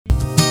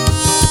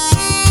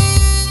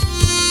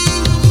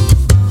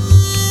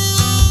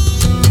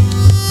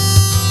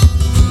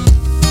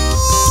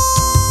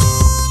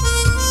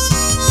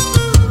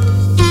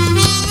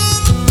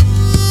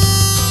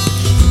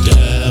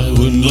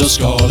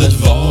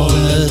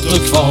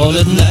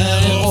valet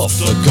när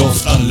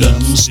offerkoftan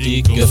lömn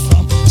sticker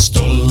fram.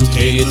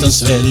 Stoltheten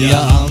svälja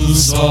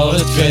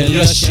ansvaret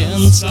kvälja,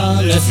 känslan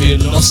är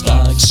fylld av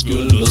stark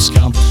skuld och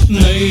skam.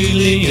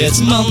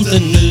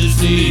 Möjlighetsmanteln nu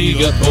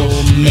flyger på,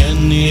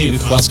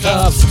 människans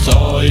kraft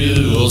tar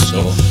ur oss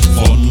då.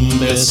 Från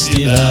bäst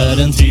i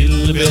världen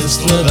till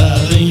bäst för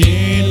världen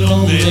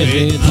genom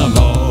medvetna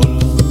val.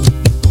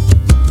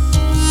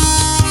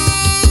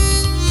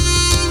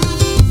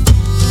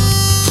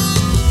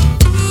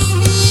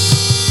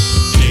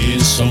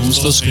 Som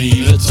står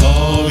skrivet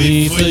tar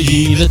vi för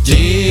givet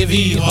det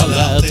vi har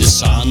lärt i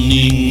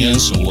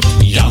sanningens ord.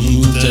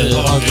 Jante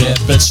har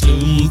greppet,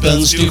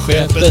 slumpen styr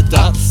skeppet,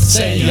 att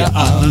säga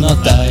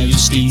annat är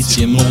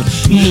justitiemord.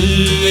 Nu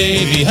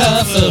är vi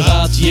här för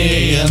att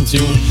ge en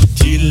ton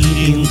till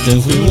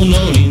intention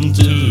och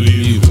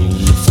intuition.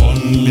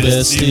 Från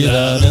bäst i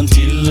världen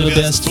till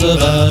bäst för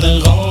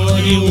världen,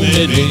 radio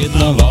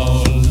medvetna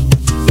val.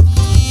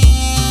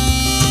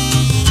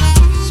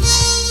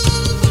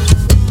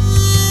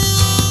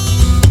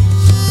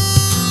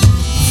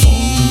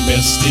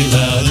 Bäst i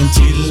världen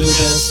till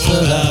bäst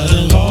för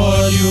världen,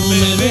 radio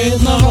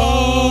medvetna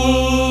val.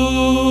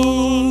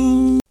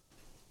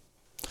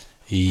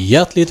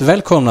 Hjärtligt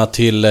välkomna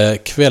till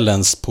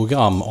kvällens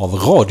program av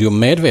Radio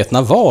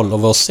Medvetna val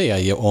och vår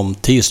serie om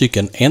 10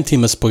 stycken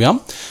entimmesprogram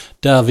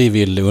där vi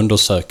vill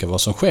undersöka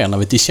vad som sker när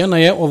vi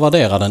tillkännager och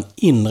värderar den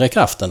inre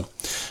kraften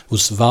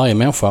hos varje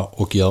människa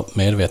och gör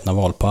medvetna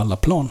val på alla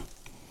plan.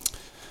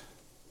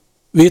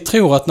 Vi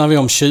tror att när vi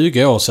om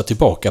 20 år ser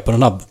tillbaka på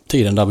den här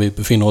tiden där vi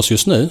befinner oss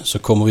just nu så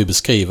kommer vi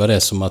beskriva det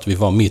som att vi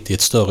var mitt i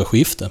ett större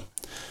skifte.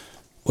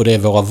 Och det är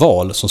våra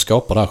val som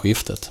skapar det här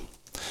skiftet.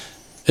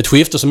 Ett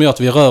skifte som gör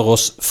att vi rör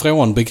oss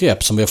från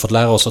begrepp som vi har fått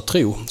lära oss att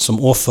tro,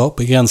 som offer,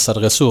 begränsade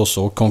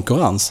resurser och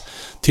konkurrens,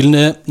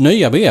 till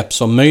nya begrepp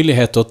som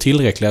möjligheter,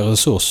 tillräckliga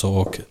resurser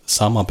och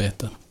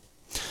samarbete.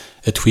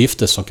 Ett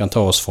skifte som kan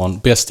ta oss från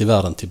bäst i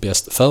världen till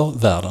bäst för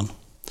världen.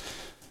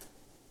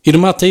 I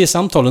de här 10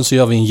 samtalen så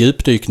gör vi en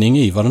djupdykning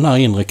i vad den här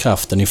inre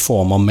kraften i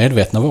form av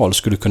medvetna val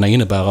skulle kunna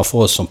innebära för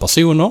oss som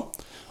personer,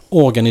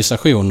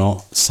 organisationer,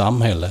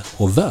 samhälle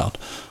och värld.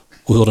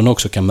 Och hur den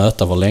också kan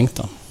möta vår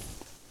längtan.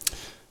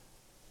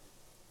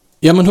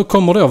 Ja, men hur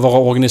kommer då våra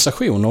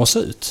organisationer att se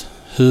ut?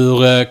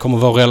 Hur kommer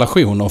våra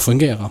relationer att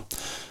fungera?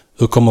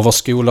 Hur kommer vår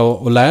skola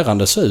och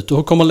lärande se ut? Och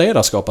hur kommer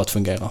ledarskap att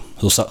fungera?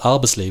 Hur ser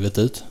arbetslivet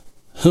ut?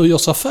 Hur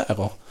görs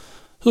affärer?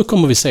 Hur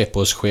kommer vi se på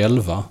oss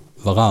själva,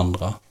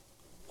 varandra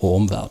och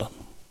omvärlden?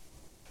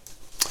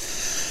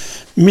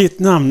 Mitt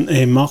namn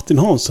är Martin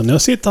Hansson.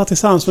 Jag sitter här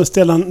tillsammans med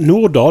Stellan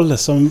Nordahl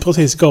som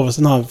precis gav oss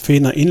den här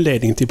fina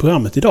inledningen till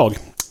programmet idag.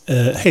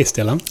 Hej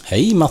Stellan.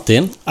 Hej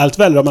Martin. Allt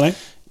väl med dig?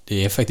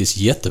 Det är faktiskt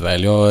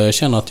jätteväl. Jag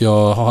känner att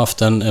jag har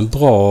haft en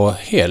bra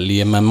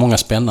helg med många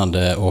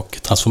spännande och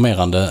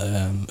transformerande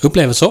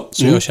upplevelser.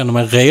 Så jag känner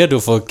mig redo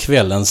för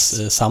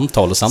kvällens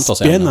samtal och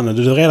samtalsämnen. Spännande,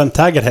 du är redan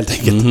taggad helt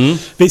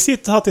enkelt. Vi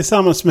sitter här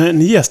tillsammans med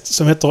en gäst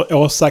som heter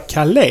Åsa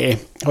Kalee.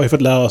 Har vi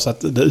fått lära oss att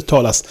det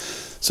uttalas.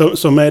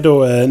 Som är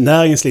då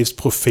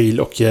näringslivsprofil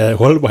och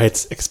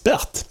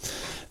hållbarhetsexpert.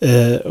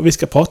 Och vi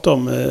ska prata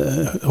om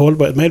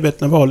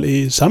medvetna val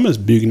i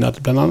samhällsbyggnad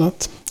bland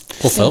annat.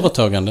 Och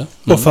företagande.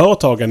 Och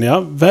företagande, ja.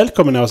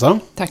 Välkommen Åsa.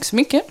 Tack så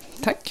mycket.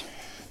 Tack.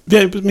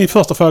 Min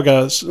första fråga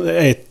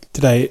är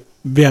till dig.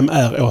 Vem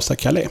är Åsa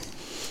Kalee?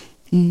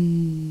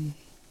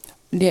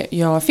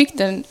 Jag fick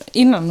den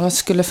innan jag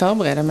skulle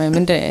förbereda mig,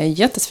 men det är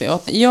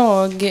jättesvårt.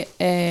 Jag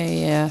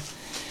är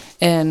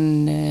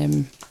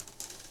en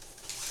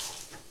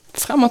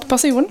framåt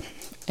person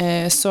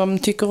som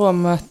tycker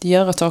om att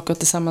göra saker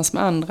tillsammans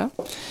med andra.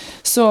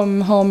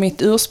 Som har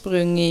mitt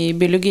ursprung i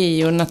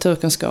biologi och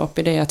naturkunskap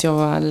i det att jag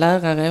var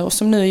lärare och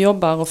som nu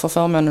jobbar och får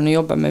förmånen att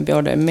jobba med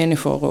både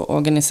människor och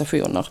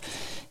organisationer.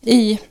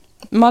 I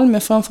Malmö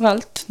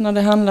framförallt när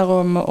det handlar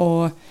om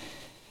att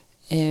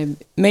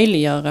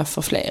möjliggöra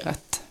för fler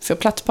att få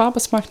plats på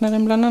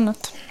arbetsmarknaden bland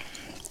annat.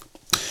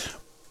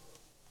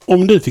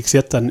 Om du fick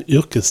sätta en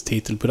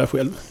yrkestitel på dig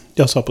själv.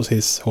 Jag sa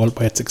precis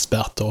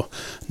hållbarhetsexpert och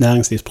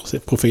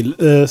näringslivsprofil.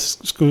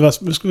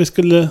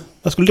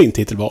 Vad skulle din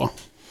titel vara?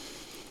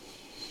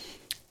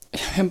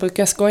 Jag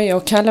brukar skoja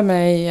och kalla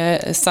mig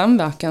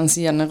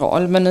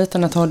samverkansgeneral, men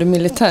utan att ha det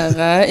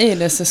militära i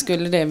det så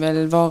skulle det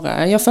väl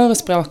vara... Jag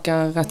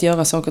förespråkar att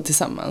göra saker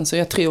tillsammans och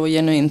jag tror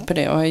genuint på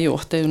det och har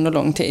gjort det under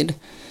lång tid.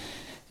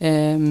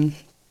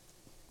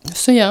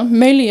 Så ja,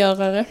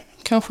 möjliggörare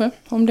kanske,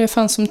 om det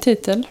fanns som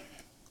titel.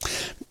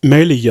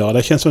 Möjliggöra,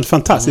 det känns som en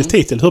fantastisk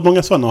titel. Hur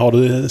många sådana har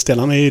du,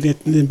 Stellan, i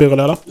din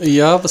byrålåda?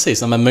 Ja,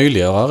 precis. Men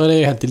möjliggörare, det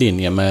är helt i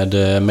linje med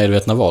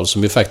medvetna val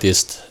som ju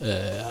faktiskt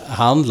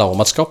handlar om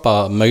att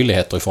skapa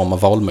möjligheter i form av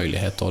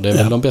valmöjligheter. Det är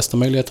väl de bästa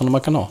möjligheterna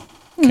man kan ha,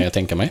 kan jag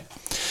tänka mig.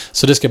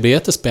 Så det ska bli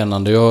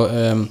jättespännande.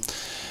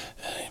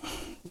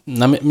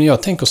 Men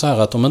jag tänker så här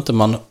att om inte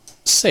man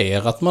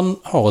ser att man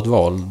har ett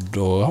val,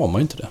 då har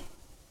man inte det.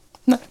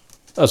 Nej.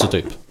 Alltså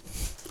typ.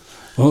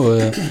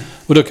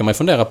 Och då kan man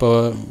fundera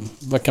på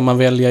vad kan man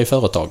välja i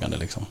företagande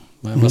liksom?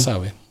 Vad säger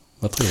vi?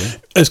 Vad tror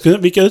du?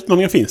 Vilka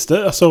utmaningar finns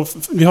det? Alltså,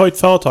 vi har ju ett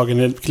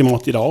företagande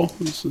klimat idag.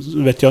 Så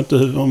vet jag inte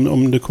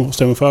om du kommer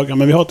förstå min fråga.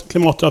 Men vi har ett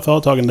klimat av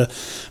företagande.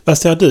 Vad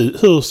säger du?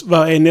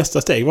 Vad är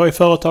nästa steg? Vad är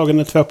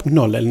företagande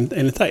 2.0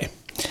 enligt dig?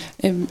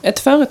 Ett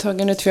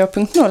företagande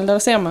 2.0, där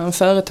ser man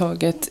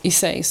företaget i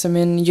sig som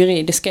en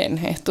juridisk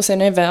enhet. Och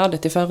sen är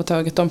värdet i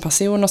företaget de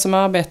personer som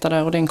arbetar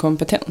där och den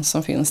kompetens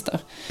som finns där.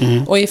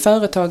 Och i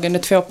företagande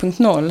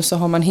 2.0 så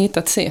har man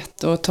hittat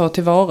sätt att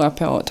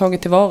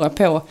tagit tillvara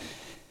på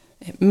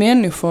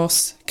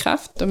människors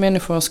kraft och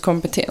människors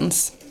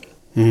kompetens.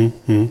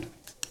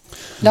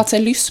 Lärt sig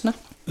lyssna.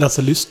 Lärt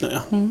sig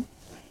lyssna,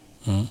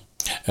 ja.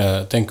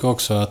 Jag tänker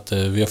också att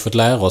vi har fått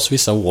lära oss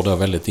vissa ord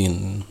väldigt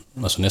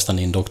alltså nästan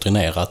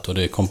indoktrinerat, och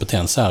det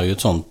kompetens är ju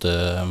ett sånt,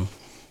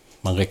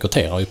 man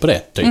rekryterar ju på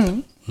det typ,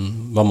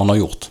 vad man har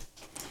gjort.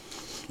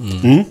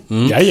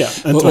 Ja,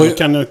 inte vad du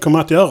kan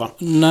komma att göra.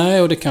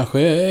 Nej, och det kanske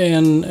är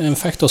en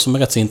faktor som är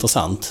rätt så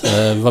intressant.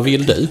 Vad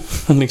vill du?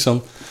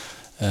 Liksom,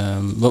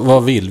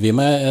 vad vill vi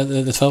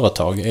med ett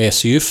företag? Är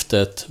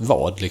syftet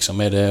vad?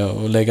 Liksom? Är det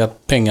att lägga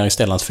pengar i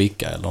ställans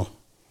ficka eller?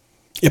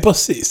 Ja,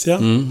 precis, ja.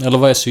 Eller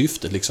vad är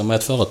syftet liksom med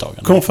ett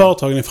företagande? Kommer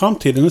företagen i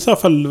framtiden i så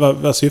fall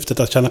vara syftet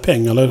att tjäna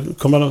pengar, eller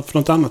kommer det för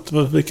något annat?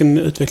 Vilken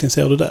utveckling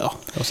ser du där?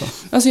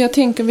 Alltså jag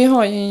tänker, vi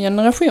har ju en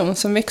generation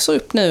som växer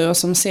upp nu och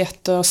som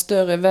sätter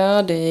större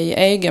värde i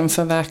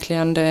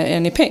egenförverkligande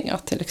än i pengar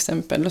till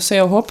exempel. Så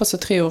jag hoppas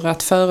och tror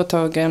att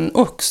företagen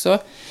också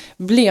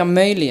blir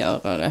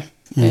möjliggörare.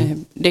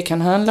 Det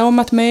kan handla om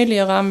att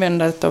möjliggöra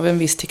användandet av en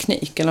viss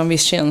teknik eller en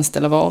viss tjänst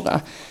eller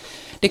vara.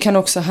 Det kan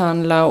också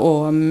handla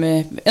om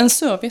en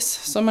service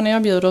som man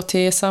erbjuder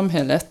till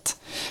samhället.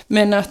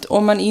 Men att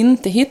om man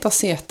inte hittar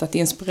sätt att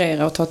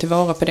inspirera och ta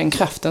tillvara på den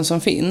kraften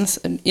som finns,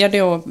 ja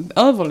då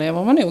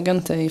överlever man nog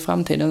inte i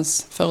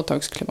framtidens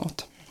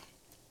företagsklimat.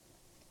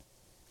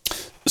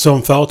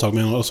 Som företag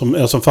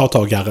eller som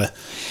företagare?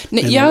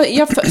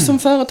 Nej, som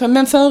företag,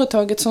 men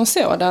företaget som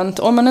sådant.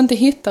 Om man inte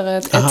hittar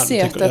ett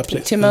sätt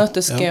att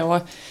tillmötesgå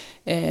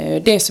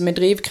det som är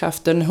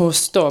drivkraften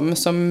hos dem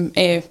som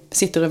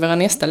sitter i våra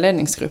nästa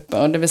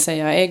ledningsgrupper, det vill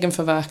säga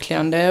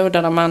egenförverkligande, och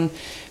där man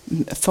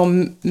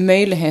får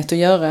möjlighet att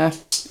göra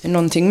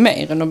någonting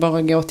mer än att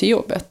bara gå till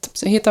jobbet.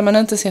 Så hittar man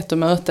inte sätt att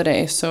möta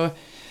det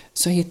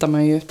så hittar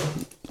man ju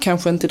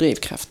kanske inte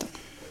drivkraften.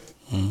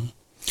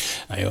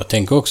 Jag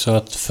tänker också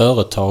att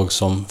företag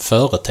som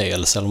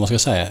företeelse, eller vad man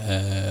ska säga,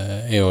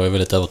 jag är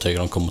väldigt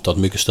övertygad om kommer att ta ett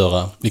mycket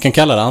större, vi kan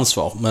kalla det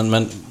ansvar,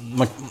 men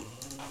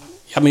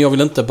jag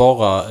vill inte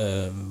bara,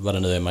 vad det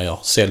nu är man gör,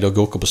 sälja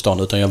gurkor på stan,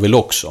 utan jag vill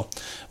också.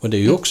 Och det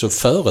är ju också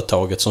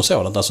företaget som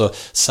sådant, alltså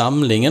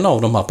samlingen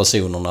av de här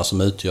personerna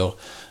som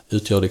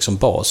utgör liksom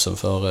basen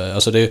för,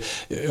 alltså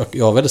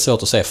jag har väldigt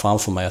svårt att se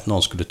framför mig att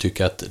någon skulle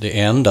tycka att det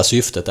enda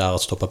syftet är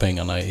att stoppa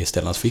pengarna i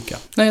ställans ficka.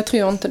 Nej, jag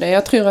tror inte det.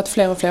 Jag tror att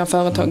fler och fler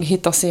företag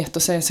hittar sätt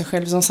att se sig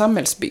själv som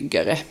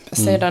samhällsbyggare.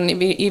 Sedan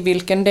i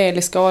vilken del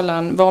i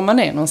skalan, var man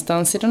är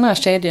någonstans i den här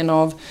kedjan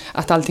av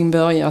att allting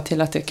börjar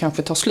till att det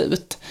kanske tar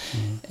slut.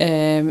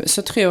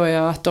 Så tror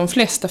jag att de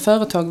flesta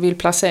företag vill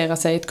placera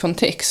sig i ett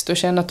kontext och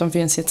känna att de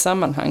finns i ett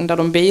sammanhang där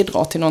de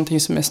bidrar till någonting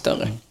som är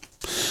större.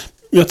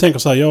 Jag tänker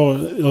så här,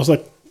 jag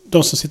sagt,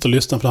 de som sitter och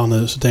lyssnar på det här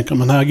nu, så tänker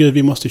man, herregud,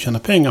 vi måste tjäna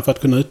pengar för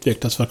att kunna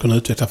utvecklas, för att kunna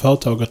utveckla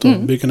företaget och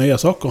bygga nya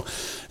saker.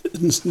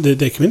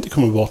 Det kan vi inte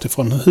komma bort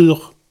ifrån.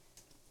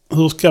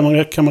 Hur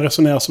kan man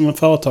resonera som en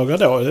företagare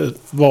då?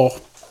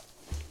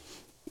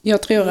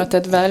 Jag tror att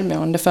ett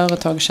välmående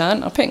företag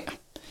tjänar pengar.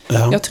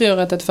 Ja. Jag tror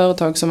att ett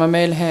företag som har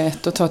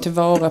möjlighet att ta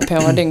tillvara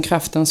på den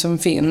kraften som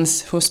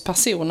finns hos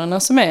personerna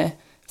som är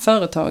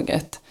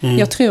företaget,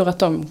 jag tror att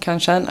de kan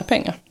tjäna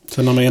pengar.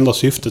 Så när man ändrar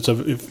syftet så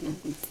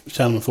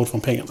tjänar man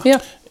fortfarande pengarna? Ja.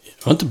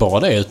 Och inte bara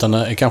det,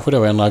 utan kanske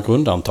då ändra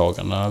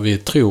grundantagandena. Vi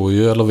tror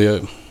ju,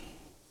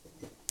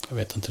 jag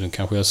vet inte, nu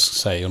kanske jag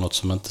säger något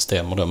som inte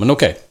stämmer då, men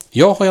okej.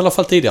 Jag har i alla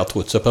fall tidigare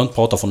trott, så jag behöver inte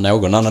prata för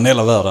någon annan i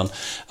hela världen,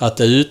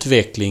 att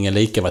utveckling är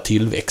lika med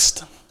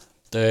tillväxt.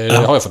 Det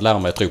har jag fått lära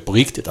mig att tro på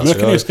riktigt. Alltså,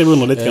 jag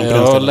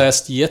har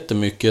läst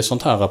jättemycket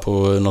sånt här på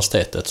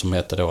universitetet som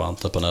heter då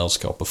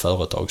entreprenörskap och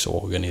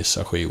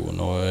företagsorganisation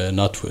och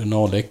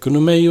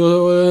nationalekonomi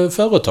och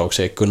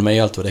företagsekonomi,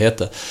 allt vad det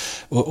heter.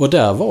 Och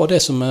där var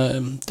det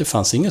det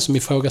fanns ingen som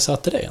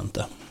ifrågasatte det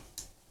inte.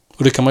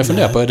 Och det kan man ju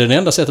fundera på, är det det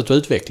enda sättet att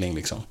utveckling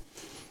liksom?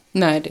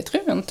 Nej, det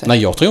tror jag inte.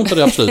 Nej, jag tror inte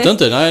det, absolut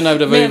inte. Nej,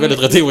 det var ju en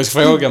väldigt retorisk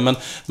fråga,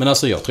 men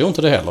alltså jag tror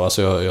inte det heller.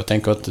 Alltså jag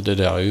tänker att det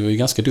där är ju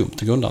ganska dumt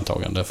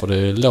grundantagande, för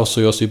det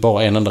låser oss ju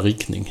bara en enda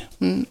riktning.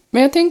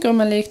 Men jag tänker om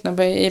man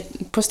liknar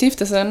på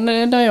stiftelsen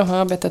där jag har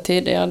arbetat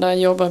tidigare, där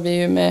jobbar vi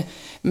ju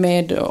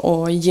med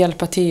att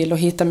hjälpa till och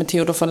hitta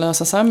metoder för att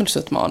lösa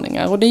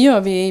samhällsutmaningar, och det gör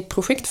vi i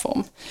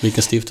projektform.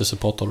 Vilken stiftelse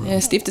pratar du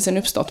om? Stiftelsen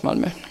Uppstart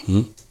Malmö.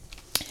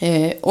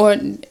 Och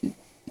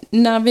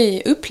när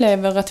vi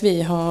upplever att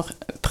vi har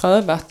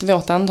prövat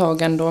vårt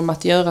antagande om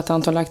att göra ett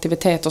antal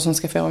aktiviteter som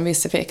ska få en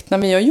viss effekt, när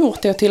vi har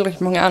gjort det och tillräckligt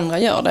många andra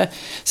gör det,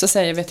 så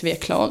säger vi att vi är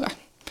klara.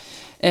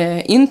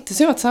 Inte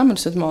så att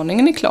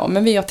samhällsutmaningen är klar,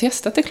 men vi har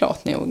testat det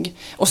klart nog.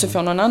 Och så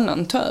får någon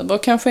annan ta över.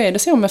 Och kanske är det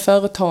så med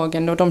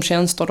företagande och de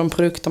tjänster och de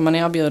produkter man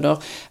erbjuder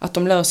att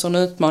de löser en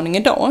utmaning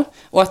idag.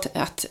 Och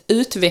att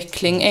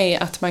utveckling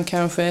är att man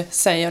kanske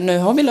säger nu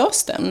har vi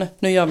löst den,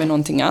 nu gör vi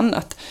någonting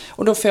annat.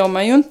 Och då får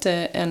man ju inte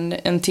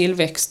en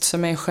tillväxt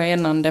som är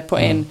skenande på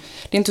en.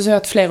 Det är inte så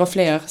att fler och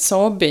fler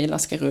Saab-bilar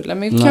ska rulla,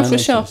 men vi kanske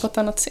kör på ett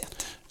annat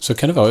sätt. Så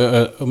kan det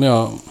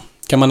vara.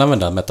 Kan man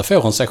använda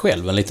metaforen sig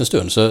själv en liten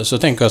stund så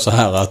tänker jag så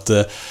här att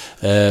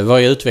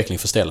vad är utveckling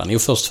för Stellan? Jo,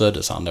 först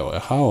föddes han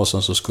då. Och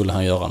sen så skulle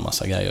han göra en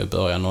massa grejer i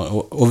början.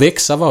 Och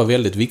växa var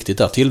väldigt viktigt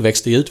där.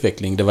 Tillväxt i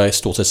utveckling, det var i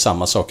stort sett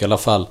samma sak. I alla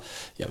fall,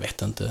 jag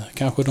vet inte,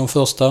 kanske de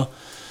första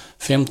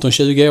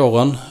 15-20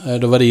 åren.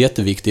 Då var det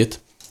jätteviktigt.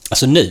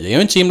 Alltså nu är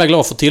jag inte så himla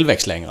glad för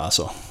tillväxt längre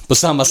alltså. På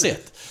samma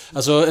sätt.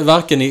 Alltså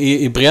varken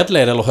i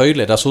breddled eller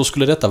höjdled. Alltså hur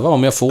skulle detta vara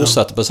om jag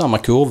fortsatte på samma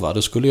kurva?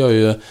 Då skulle jag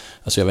ju...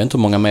 Alltså jag vet inte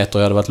hur många meter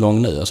jag hade varit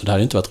lång nu. Alltså det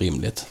hade inte varit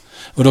rimligt.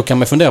 Och då kan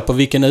man fundera på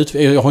vilken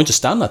utveckling... Jag har inte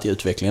stannat i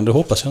utvecklingen. Det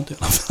hoppas jag inte i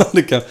alla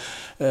fall.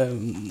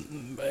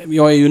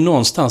 Jag är ju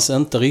någonstans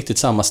inte riktigt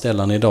samma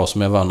ställen idag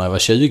som jag var när jag var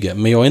 20.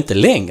 Men jag är inte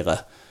längre.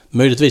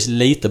 Möjligtvis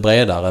lite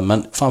bredare.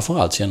 Men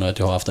framförallt känner jag att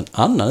jag har haft en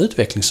annan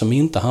utveckling som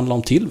inte handlar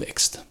om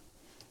tillväxt.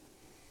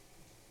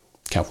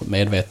 Kanske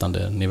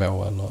medvetande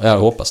nivå. Eller, jag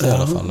hoppas det i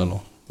alla fall. Eller,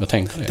 jag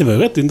tänkte det. Det var ju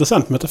rätt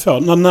intressant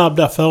metafor. När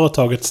blir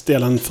företaget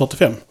Stellan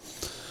 45?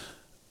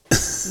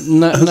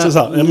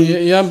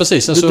 Nej, ja,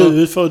 precis. Alltså,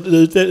 du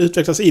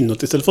utvecklas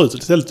inåt istället för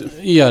utåt istället.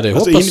 Ja, det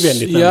alltså hoppas.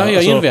 Invändigt.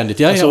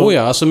 Invändigt.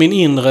 Alltså min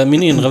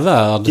inre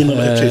värld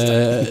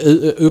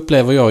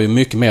upplever jag ju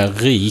mycket mer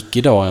rik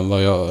idag än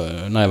vad jag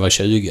när jag var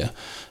 20.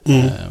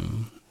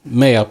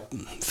 Mer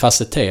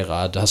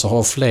facetterad. Alltså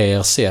har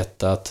fler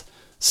sätt att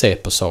se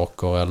på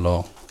saker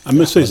eller... Ja,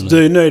 men precis.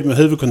 Du är nöjd med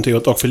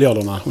huvudkontoret och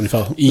filialerna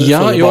ungefär?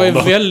 Ja, jag är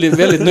väldigt,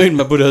 väldigt nöjd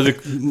med både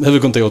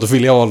huvudkontoret och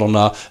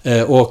filialerna.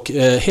 Och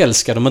helst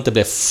ska de inte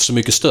bli så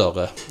mycket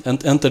större.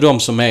 Inte de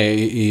som är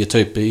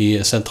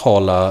i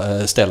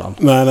centrala ställen.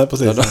 Nej,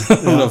 precis.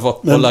 De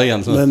får hålla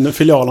igen. Men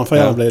filialen får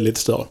gärna bli lite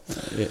större.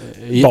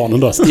 Barnen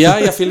då?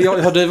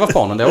 Det var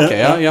barnen det,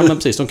 okej. Ja, men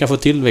precis. De kan få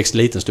tillväxt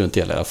liten stund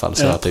till i alla fall.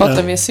 Så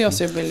pratar vi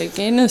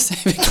sociobiologi nu så är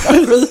vi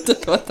kanske ute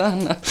på ett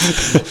annat.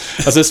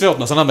 Alltså det är svårt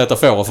med sådana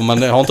metaforer för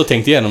man har inte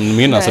tänkt igenom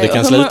minna så det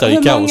kan sluta i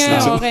kaos.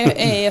 Hur många år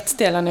är ett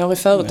Stellan-år i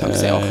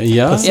företagsår?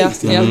 Ja,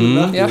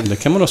 det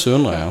kan man också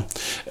undra. Ja.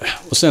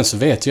 Och sen så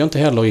vet jag inte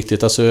heller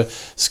riktigt, alltså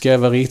ska jag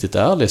vara riktigt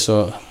ärlig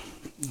så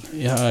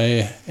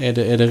är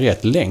det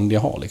rätt längd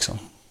jag har liksom?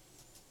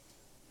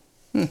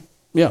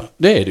 Ja,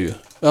 det är det ju.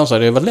 Alltså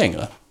det är väl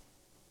längre.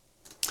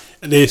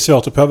 Det är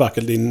svårt att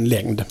påverka din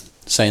längd.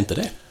 Säg inte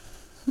det.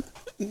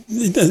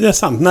 Det är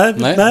sant. Nej,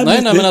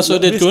 men alltså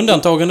det är ett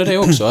grundantagande det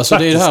också. Alltså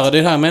det är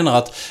det här jag menar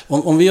att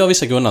om vi gör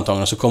vissa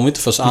grundantaganden så kommer vi inte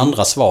få så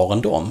andra svar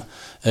än dem.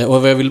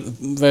 Och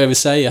vad jag vill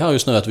säga här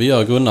just nu är att vi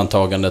gör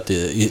grundantagandet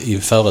i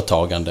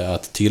företagande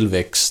att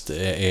tillväxt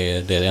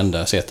är det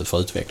enda sättet för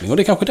utveckling. Och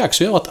det är kanske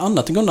dags att göra ett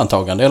annat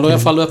grundantagande eller i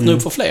alla fall öppna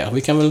upp för fler.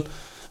 Vi kan väl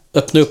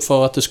öppna upp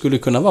för att det skulle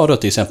kunna vara då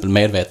till exempel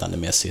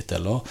medvetandemässigt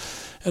eller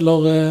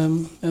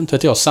inte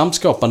vet jag,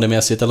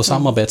 samskapandemässigt eller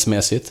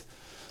samarbetsmässigt.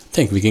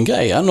 Tänk vilken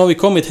grej. Nu har vi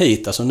kommit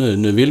hit. Alltså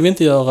nu vill vi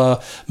inte göra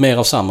mer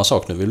av samma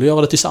sak. Nu vill vi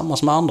göra det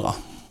tillsammans med andra.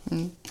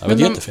 Det var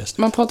jättefest.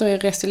 Man pratar ju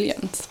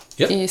resiliens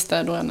i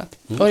städer och annat.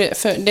 Och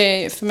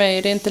för mig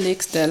är det inte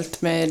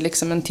likställt med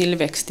liksom en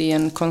tillväxt i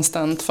en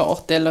konstant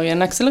fart eller i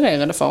en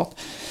accelererande fart.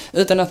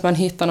 Utan att man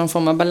hittar någon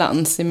form av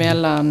balans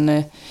emellan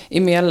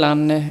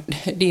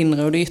det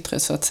inre och det yttre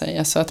så att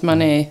säga. Så att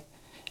man är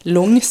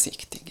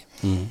långsiktig.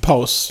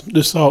 Paus.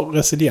 Du sa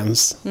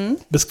resiliens.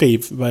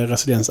 Beskriv vad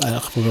resiliens är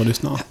för våra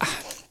lyssnare.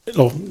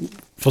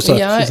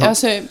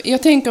 Alltså,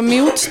 jag tänker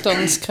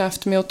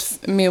motståndskraft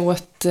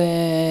mot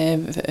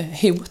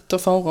hot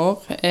och faror.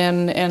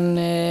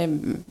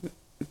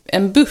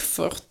 En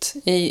buffert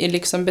i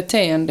liksom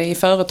beteende i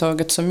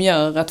företaget som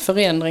gör att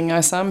förändringar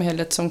i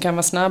samhället som kan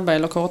vara snabba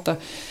eller korta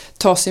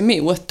tas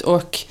emot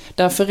och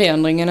där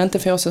förändringen inte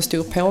får så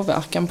stor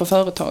påverkan på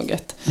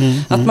företaget.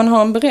 Att man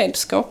har en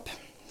beredskap.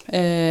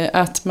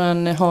 Att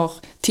man har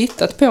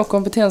tittat på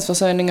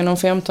kompetensförsörjningen om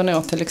 15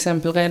 år till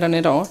exempel redan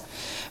idag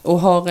och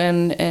har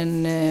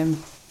en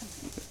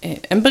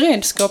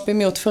beredskap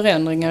emot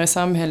förändringar i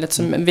samhället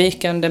som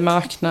vikande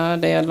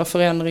marknad eller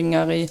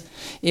förändringar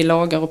i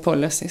lagar och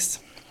policies.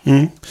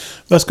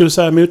 Vad skulle du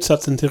säga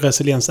motsatsen till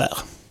resiliens är?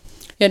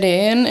 Ja,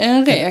 det är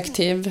en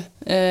reaktiv,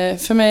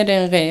 för mig är det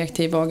en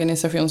reaktiv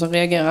organisation som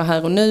reagerar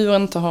här och nu och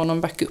inte har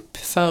någon backup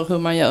för hur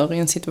man gör i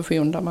en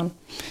situation där man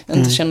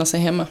inte känner sig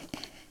hemma.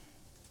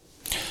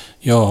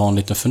 Jag har en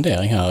liten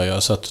fundering här.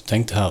 Jag satt och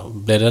tänkte här,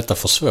 blev detta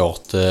för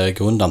svårt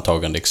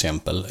grundantagande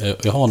exempel?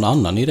 Jag har en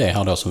annan idé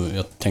här då som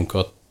jag tänker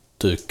att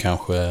du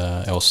kanske,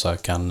 Åsa,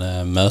 kan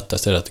möta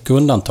istället.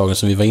 Grundantagande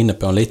som vi var inne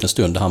på en liten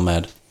stund, det här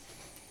med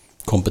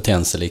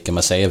kompetens är lika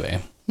med CV.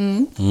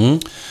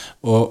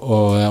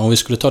 Och om vi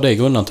skulle ta det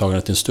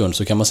grundantagandet en stund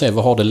så kan man säga,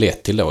 vad har det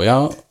lett till då?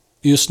 Ja,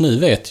 just nu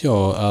vet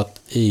jag att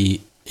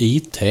i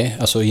IT,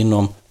 alltså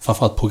inom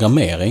framförallt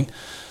programmering,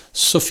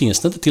 så finns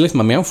det inte tillräckligt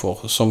med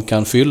människor som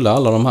kan fylla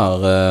alla de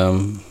här,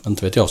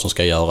 inte vet jag, som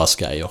ska göras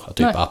grejer,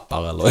 typ Nej.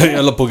 appar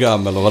eller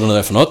program eller vad det nu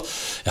är för något.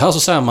 Här så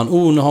säger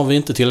man, nu har vi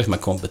inte tillräckligt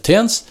med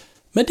kompetens,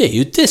 men det är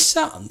ju inte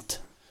sant.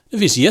 Det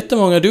finns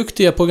jättemånga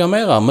duktiga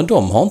programmerare, men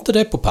de har inte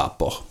det på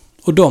papper.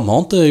 Och de har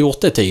inte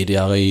gjort det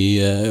tidigare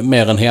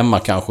mer än hemma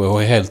kanske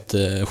och är helt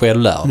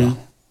självlärda.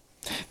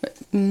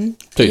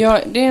 Typ. Ja,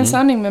 det är en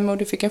sanning med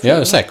modifikation.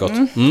 Ja, säkert.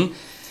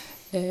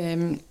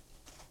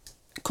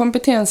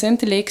 Kompetens är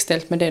inte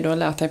likställt med det du har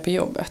lärt dig på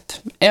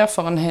jobbet.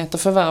 Erfarenheter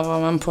förvärvar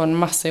man på en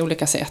massa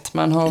olika sätt.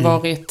 Man har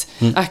varit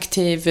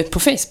aktiv på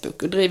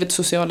Facebook och drivit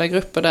sociala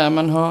grupper där.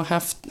 Man har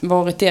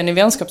varit den i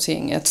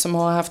vänskapsgänget som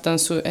har haft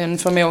en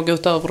förmåga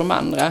utöver de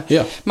andra.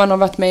 Ja. Man har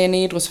varit med i en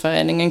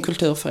idrottsförening, en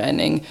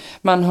kulturförening.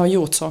 Man har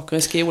gjort saker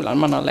i skolan,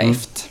 man har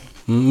levt.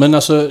 Men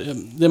alltså,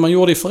 det man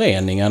gjorde i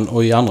föreningen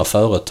och i andra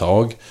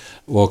företag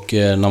och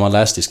när man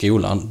läste i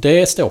skolan,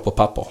 det står på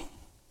papper.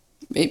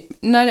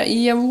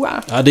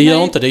 Ja, det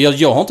gör inte det.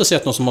 Jag har inte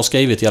sett någon som har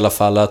skrivit i alla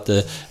fall att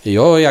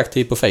jag är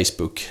aktiv på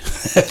Facebook.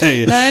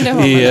 Nej, det har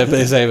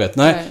man i CV:t.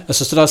 Nej.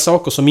 Alltså, så det är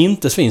saker som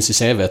inte finns i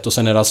CV:t och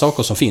sen är det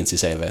saker som finns i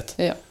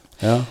CV:t.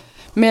 Ja.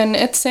 Men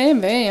ett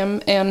CV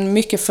är en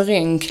mycket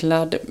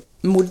förenklad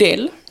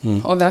modell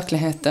av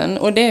verkligheten.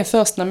 Och det är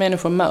först när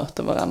människor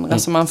möter varandra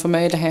som man får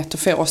möjlighet att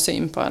få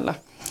syn på alla.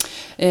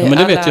 Ja, men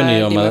det vet ju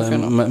ni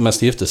med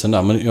stiftelsen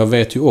där. Men jag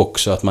vet ju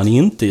också att man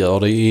inte gör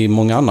det i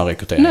många andra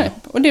rekryteringar. Nej,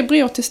 och det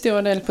beror till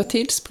stor del på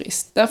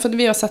tidsbrist. Därför att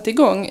vi har satt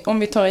igång, om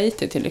vi tar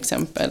IT till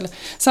exempel.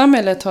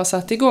 Samhället har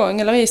satt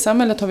igång, eller i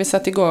samhället har vi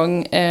satt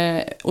igång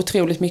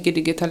otroligt mycket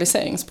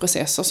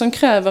digitaliseringsprocesser som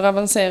kräver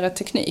avancerad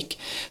teknik.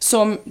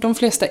 Som de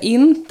flesta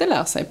inte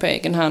lär sig på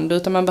egen hand,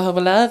 utan man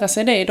behöver lära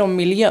sig det i de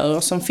miljöer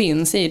som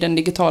finns i den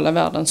digitala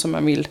världen som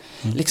man vill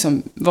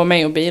liksom vara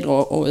med och bidra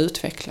och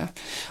utveckla.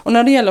 Och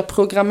när det gäller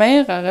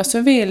programmerare så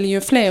vill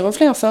ju fler och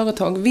fler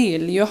företag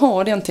vill ju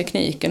ha den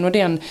tekniken och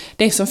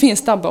det som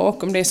finns där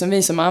bakom, det som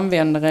vi som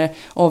användare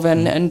av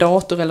en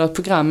dator eller ett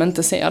program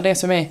inte ser, det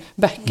som är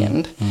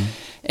backend.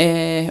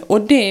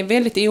 Och det är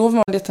väldigt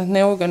ovanligt att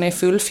någon är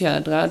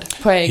fullfjädrad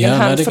på egen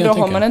hand, för då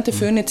har man inte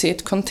funnits i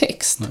ett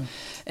kontext.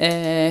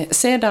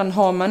 Sedan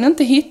har man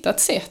inte hittat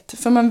sätt,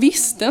 för man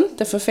visste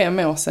inte för 5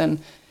 år sedan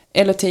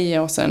eller 10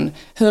 år sedan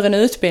hur en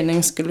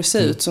utbildning skulle se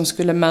ut som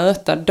skulle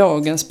möta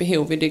dagens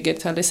behov i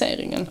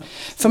digitaliseringen.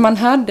 För man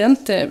hade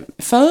inte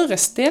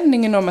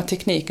föreställningen om att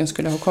tekniken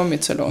skulle ha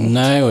kommit så långt.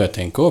 Nej, och jag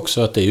tänker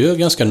också att det är ju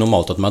ganska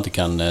normalt att man inte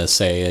kan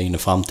se in i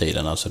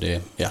framtiden. Alltså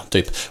det,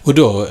 typ. Och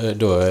då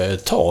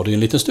tar det ju en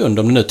liten stund.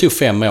 Om det nu tog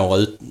 5 år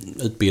att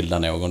utbilda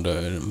någon, då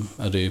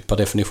är det ju per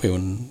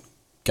definition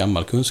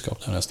gammal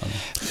kunskap där nästan.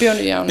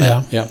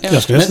 Ja.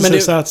 Jag skulle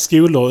säga att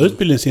skolor och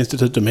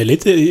utbildningsinstitut är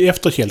lite i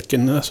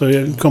efterkälken. Alltså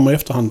det kommer i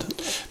efterhand.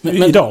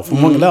 Men idag får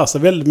många lära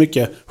sig väldigt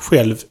mycket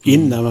själv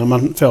innan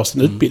man får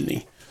sin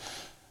utbildning.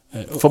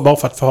 Bara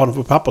för att få ha den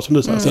på papper som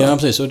du säger. Ja,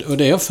 precis. Och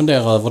det jag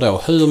funderar över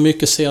då, hur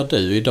mycket ser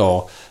du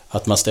idag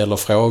att man ställer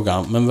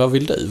frågan, men vad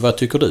vill du? Vad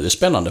tycker du är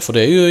spännande? För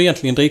det är ju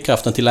egentligen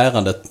drivkraften till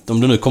lärandet,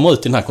 om du nu kommer ut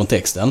i den här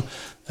kontexten.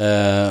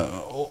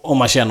 Om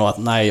man känner att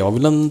nej, jag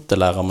vill inte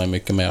lära mig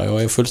mycket mer.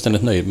 Jag är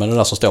fullständigt nöjd med det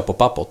där som står på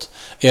pappret.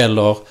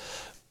 Eller,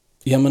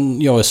 ja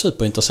men jag är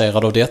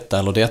superintresserad av detta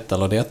eller detta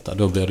eller detta.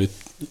 Då blir det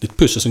ett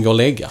pussel som går att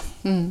lägga.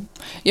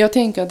 Jag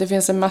tänker att det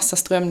finns en massa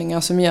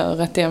strömningar som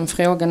gör att den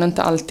frågan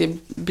inte alltid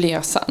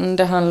blir sann.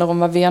 Det handlar om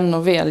vad vänner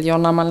väljer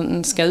när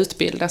man ska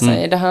utbilda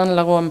sig. Det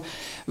handlar om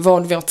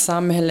vad vårt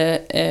samhälle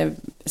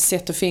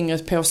sätter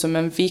fingret på som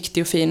en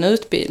viktig och fin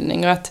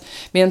utbildning. Och att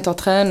vi inte har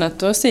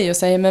tränat oss i och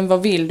säger, men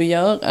vad vill du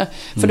göra?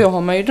 För då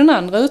har man ju den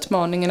andra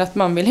utmaningen att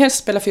man vill helst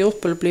spela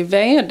fotboll och bli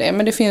vd.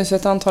 Men det finns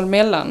ett antal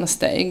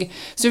mellansteg.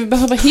 Så vi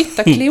behöver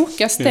hitta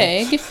kloka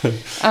steg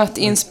att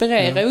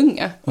inspirera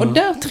unga. Och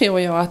där tror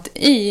jag att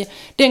i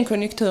den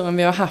konjunkturen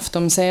vi har haft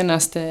de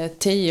senaste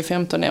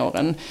 10-15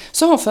 åren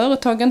så har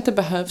företag inte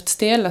behövt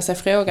ställa sig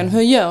frågan,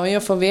 hur gör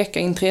jag för att väcka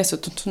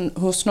intresset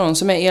hos någon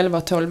som är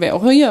 11-12 år?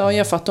 Hur gör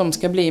jag för att de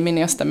ska bli min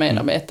nästa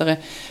medarbetare?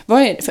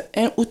 Vad är det? För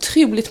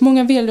otroligt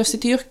många väljer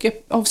sitt yrke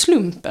av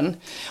slumpen.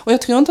 Och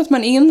jag tror inte att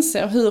man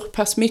inser hur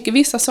pass mycket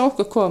vissa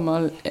saker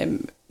kommer.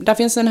 Där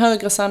finns en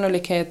högre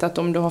sannolikhet att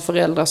om du har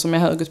föräldrar som är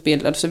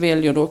högutbildade så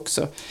väljer du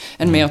också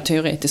en mer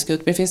teoretisk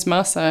utbildning. Det finns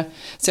massa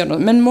sådana.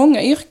 Men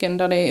många yrken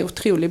där det är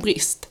otrolig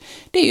brist.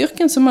 Det är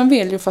yrken som man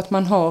väljer för att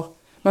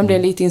man blir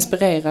lite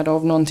inspirerad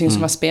av någonting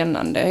som är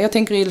spännande. Jag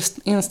tänker i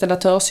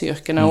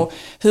installatörsyrkena och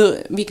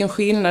vilken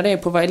skillnad det är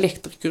på att vara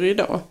elektriker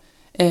idag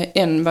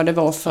än vad det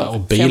var för. Och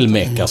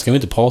bilmäckar ska vi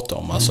inte prata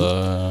om. Alltså.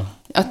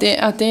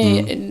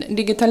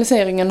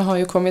 Digitaliseringen har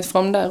ju kommit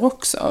fram där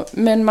också.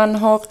 Men man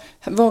har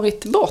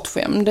varit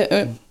bortskämd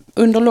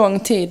under lång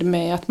tid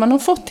med att man har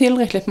fått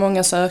tillräckligt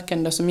många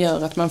sökande som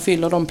gör att man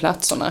fyller de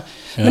platserna.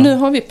 Ja. Men nu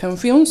har vi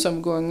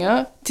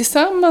pensionsomgångar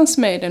tillsammans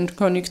med en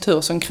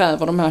konjunktur som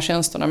kräver de här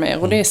tjänsterna mer.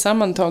 Och det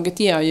sammantaget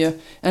ger ju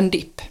en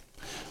dipp.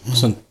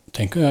 Sen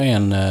tänker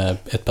jag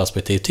ett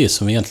perspektiv till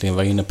som vi egentligen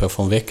var inne på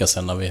för en vecka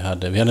sedan när vi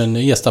hade en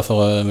gäst där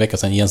för en vecka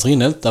sedan, Jens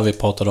Rinnelt, där vi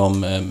pratade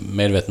om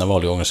medvetna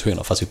val i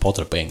organisationer, fast vi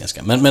pratade på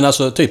engelska. Men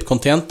alltså typ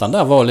kontentan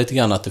där var lite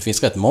grann att det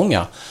finns rätt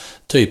många,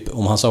 typ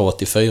om han sa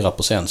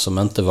 84% som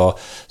inte var,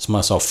 som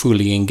han sa,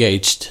 fully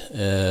engaged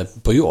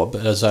på jobb.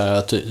 Alltså,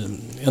 att,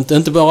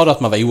 inte bara att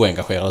man var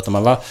oengagerad,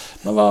 utan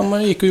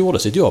man gick och gjorde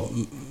sitt jobb.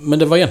 Men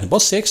det var egentligen bara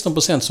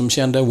 16% som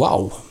kände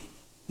wow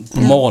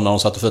på morgonen när de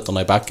satte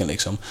fötterna i backen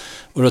liksom.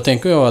 Och då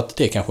tänker jag att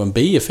det är kanske en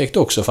bieffekt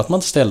också för att man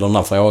inte ställer den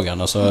här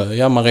frågan. Alltså,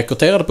 man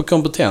rekryterade på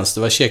kompetens,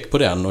 det var check på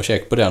den och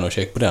check på den och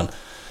check på den.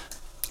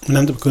 Men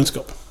inte på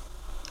kunskap.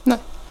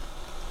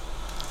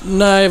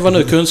 Nej, vad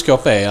nu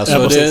kunskap är. Alltså,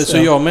 precis, så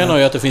jag menar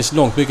ju att det finns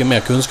långt mycket mer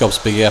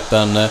kunskapsbegrepp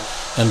än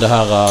det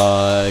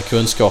här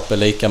kunskap är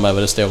lika med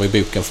vad det står i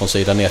boken från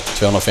sidan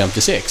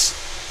 1-256.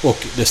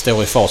 Och det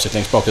står i facit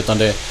längst bak. Utan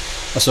det,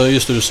 alltså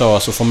just det du sa,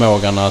 alltså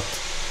förmågan att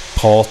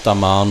prata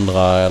med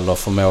andra, eller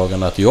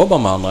förmågan att jobba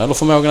med andra, eller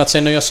förmågan att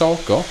se nya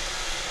saker.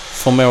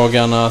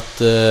 Förmågan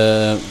att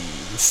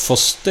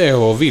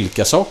förstå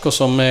vilka saker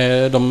som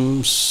är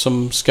de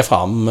som ska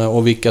fram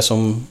och vilka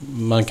som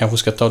man kanske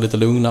ska ta lite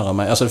lugnare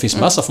med. Alltså det finns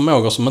massa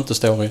förmågor som inte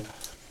står i...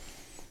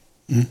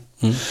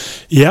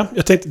 Ja,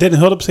 jag tänkte, det ni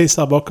hörde precis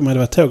här bakom mig, det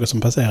var tåget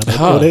som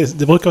passerade. Och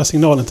det brukar vara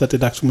signalen till att det är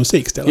dags för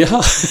musikställe.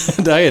 Ja,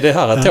 det är det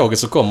här tåget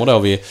som kommer då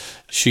vid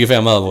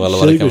 25 över eller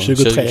vad det kan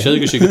vara.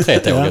 2023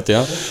 tåget,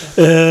 ja.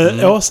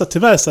 Åsa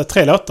till med sig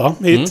 3 låtar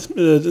hit.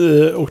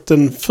 Och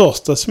den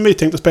första som vi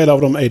tänkte spela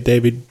av dem är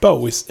David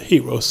Bowies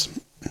Heroes.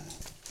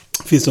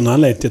 Finns det någon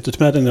anledning till att du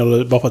tar med den,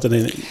 eller bara för att den är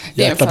en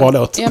jäkla bra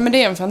låt? Ja, men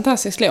det är en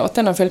fantastisk låt.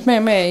 Den har följt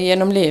med mig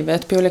genom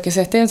livet på olika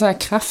sätt. Det är en sån här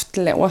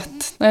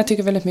kraftlåt. Jag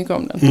tycker väldigt mycket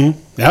om den.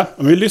 Ja,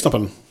 om vi lyssnar på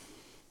den.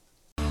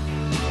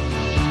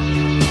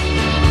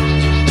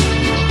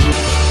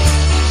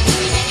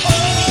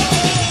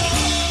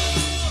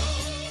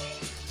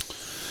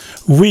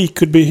 We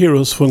Could Be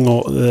Heroes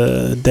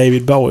sjunger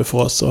David Bowie för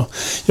oss. Och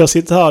jag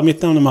sitter här,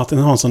 mitt namn är Martin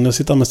Hansson, jag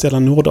sitter här med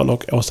Stellan Nordahl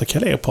och Åsa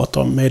Kalee och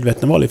pratar om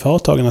medvetna val i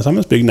företagande och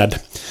samhällsbyggnad.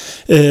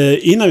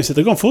 Innan vi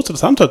sätter igång fortsätta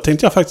samtalet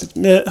tänkte jag faktiskt,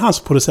 han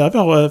som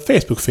producerar vår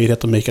Facebook-feed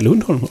heter Mikael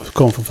Lundholm och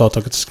kommer från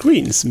företaget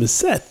Screens med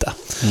Z.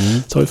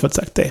 Så har vi fått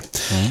sagt det.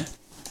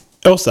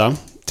 Åsa,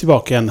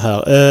 tillbaka igen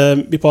här.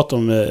 Vi pratar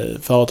om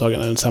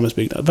företagande och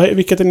samhällsbyggnad.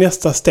 Vilket är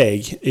nästa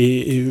steg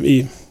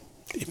i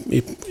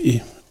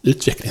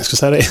utveckling, ska jag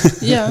säga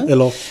det? Ja.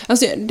 Eller?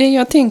 Alltså, det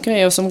jag tänker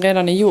är, och som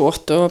redan är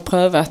gjort och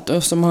prövat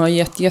och som har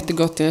gett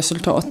jättegott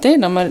resultat, det är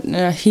när man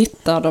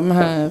hittar de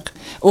här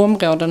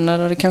områdena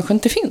där det kanske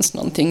inte finns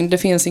någonting. Det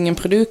finns ingen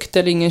produkt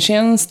eller ingen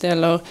tjänst,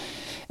 eller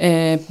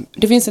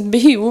det finns ett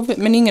behov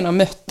men ingen har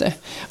mött det.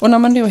 Och när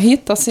man då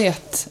hittar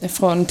sätt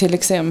från till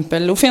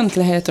exempel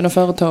offentligheten och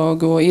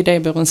företag och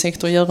idéburen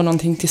sektor att göra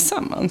någonting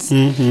tillsammans,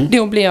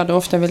 då blir det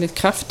ofta väldigt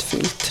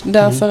kraftfullt.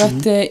 Därför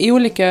att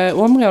olika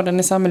områden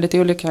i samhället,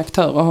 olika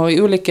aktörer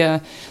har olika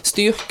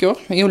styrkor,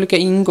 olika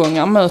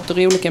ingångar,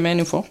 möter olika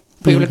människor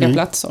på olika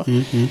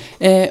platser.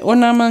 Och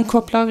när man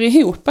kopplar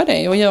ihop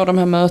det och gör de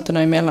här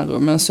mötena i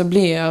mellanrummen så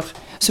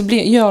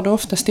gör det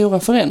ofta stora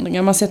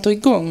förändringar. Man sätter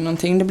igång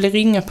någonting, det blir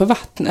ringar på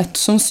vattnet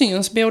som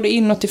syns både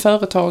inåt i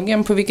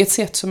företagen, på vilket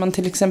sätt som man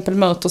till exempel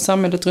möter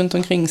samhället runt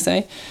omkring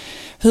sig,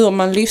 hur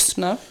man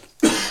lyssnar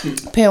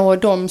på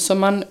de som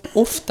man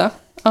ofta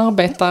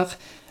arbetar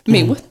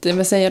mot, det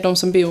vill säga de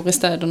som bor i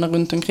städerna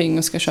runt omkring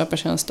och ska köpa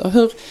tjänster,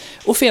 hur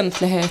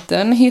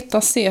offentligheten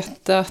hittar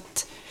sätt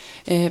att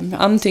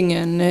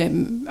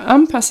antingen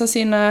anpassa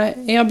sina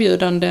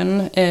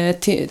erbjudanden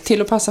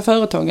till att passa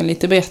företagen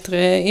lite bättre,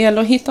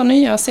 eller hitta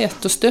nya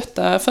sätt att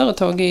stötta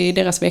företag i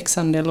deras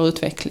växande eller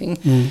utveckling.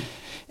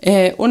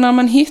 Och när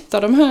man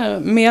hittar de här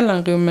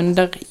mellanrummen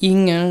där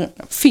ingen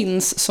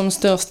finns som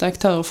största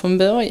aktör från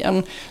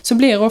början, så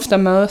blir ofta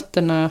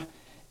mötena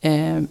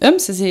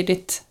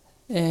ömsesidigt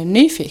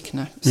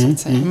nyfikna, så att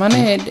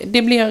säga.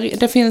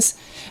 Det finns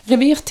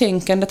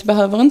revirtänkandet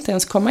behöver inte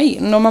ens komma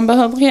in, och man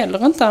behöver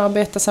heller inte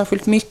arbeta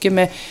särskilt mycket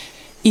med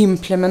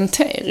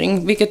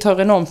implementering, vilket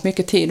tar enormt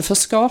mycket tid. För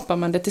skapar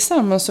man det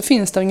tillsammans så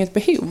finns det inget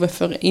behov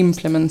för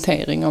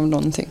implementering av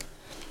någonting.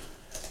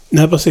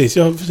 Nej, precis.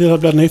 Jag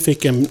blir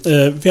nyfiken.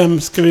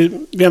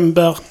 Vem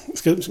bär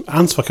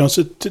ansvar,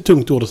 kanske ett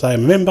tungt ord att säga,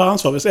 men vem bär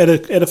ansvar?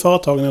 Är det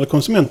företagen eller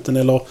konsumenten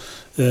eller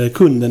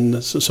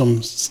kunden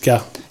som ska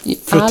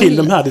få till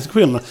de här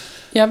diskussionerna?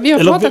 Ja, vi har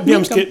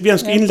eller vem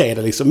ska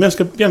inleda liksom?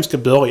 Vem ska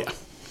börja?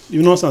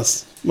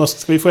 Någonstans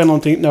ska vi få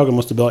någonting, någon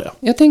måste börja.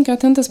 Jag tänker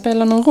att det inte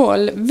spelar någon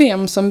roll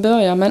vem som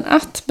börjar, men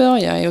att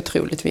börja är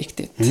otroligt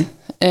viktigt.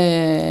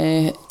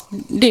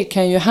 Det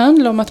kan ju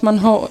handla om att man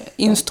har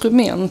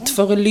instrument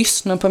för att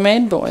lyssna på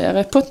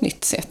medborgare på ett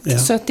nytt sätt. Ja.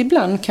 Så att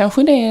ibland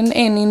kanske det är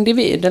en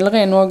individ eller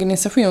en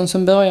organisation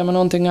som börjar med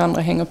någonting och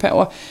andra hänger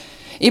på.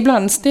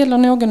 Ibland ställer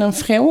någon en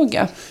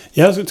fråga.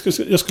 Ja,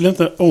 jag skulle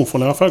inte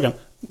omformulera frågan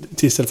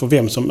istället för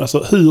vem som,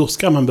 alltså hur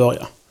ska man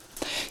börja?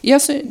 Ja,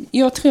 så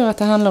jag tror att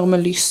det handlar om att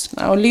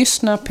lyssna. Och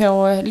lyssna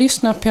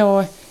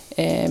på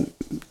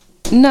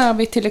när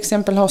vi till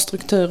exempel har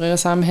strukturer i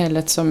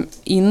samhället som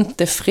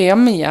inte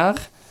främjar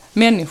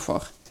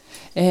människor.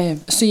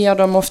 så ger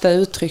de ofta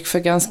uttryck för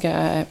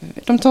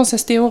de tar sig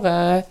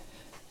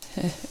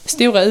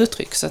stora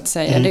uttryck så att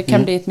säga. Det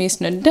kan bli ett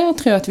missnöje. Där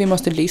tror jag att vi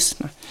måste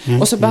lyssna.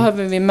 Och så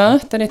behöver vi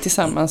möta det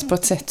tillsammans på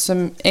ett sätt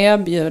som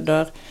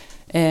erbjuder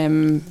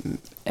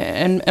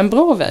en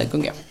bra väg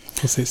att gå.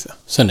 Precis, ja.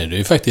 Sen är det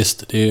ju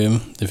faktiskt,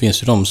 det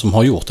finns ju de som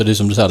har gjort det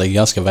som du säger, det är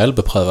ganska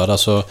välbeprövat,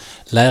 alltså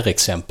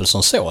lärexempel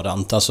som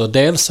sådant. Alltså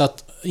dels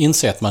att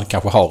inse att man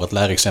kanske har ett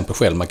lärexempel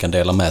själv man kan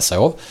dela med sig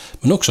av,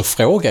 men också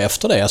fråga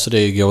efter det. Alltså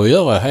det går att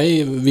göra,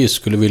 hej, vi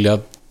skulle vilja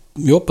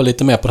jobba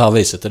lite mer på det här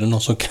viset. Är det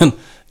någon som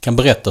kan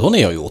berätta hur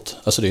ni har gjort?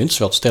 Alltså det är ju inte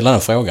svårt att ställa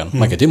den frågan.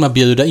 Man kan till och med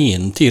bjuda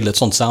in till ett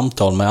sånt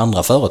samtal med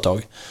andra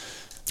företag.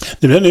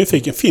 Det blir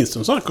nyfiken. Finns det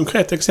några sådana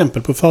konkreta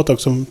exempel på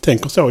företag som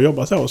tänker så och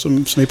jobbar så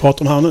som vi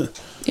pratar om här nu?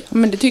 Ja,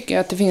 men det tycker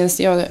jag att det finns.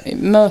 Jag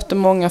möter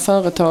många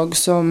företag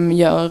som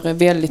gör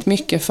väldigt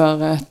mycket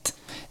för att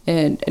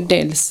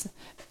dels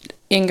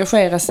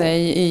engagera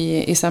sig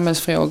i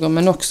samhällsfrågor,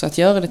 men också att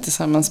göra det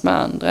tillsammans med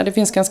andra. Det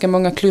finns ganska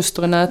många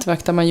kluster och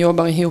nätverk där man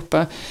jobbar ihop.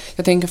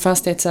 Jag tänker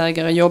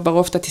fastighetsägare jobbar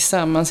ofta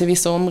tillsammans i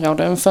vissa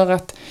områden för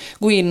att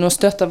gå in och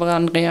stötta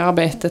varandra i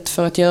arbetet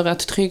för att göra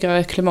ett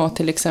tryggare klimat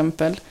till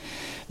exempel.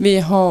 Vi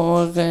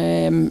har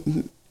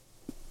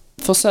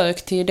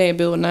försök till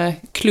idéburna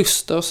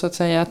kluster så att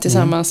säga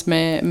tillsammans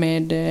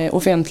med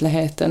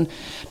offentligheten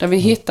där vi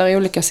hittar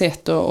olika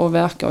sätt att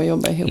verka och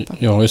jobba ihop.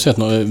 Jag har ju sett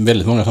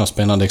väldigt många sådana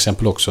spännande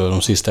exempel också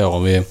de sista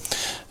åren. Vi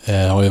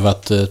har ju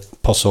varit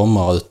ett par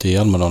sommar ute i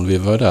Almedalen. Vi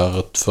var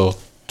där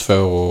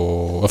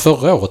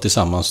förra året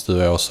tillsammans,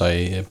 du och Åsa,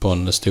 på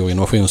en stor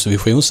innovations- och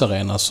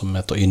visionsarena som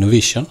heter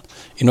Innovation.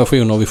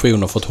 Innovation och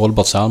visioner för ett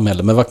hållbart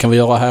samhälle. Men vad kan vi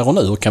göra här och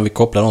nu? Och kan vi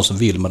koppla de som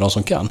vill med de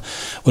som kan?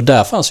 Och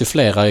där fanns ju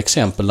flera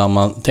exempel där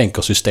man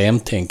tänker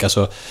systemtänk,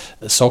 alltså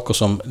saker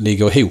som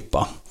ligger ihop.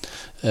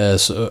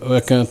 Så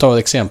jag kan ta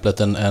exemplet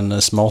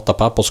en smarta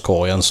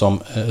papperskorgen som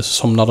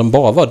när den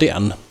bara var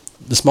den.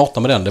 Det smarta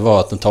med den, det var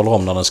att den talar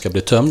om när den ska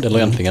bli tömd eller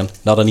egentligen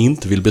när den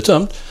inte vill bli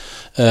tömd.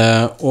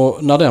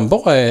 Och när den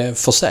bara är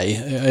för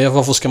sig,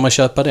 varför ska man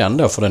köpa den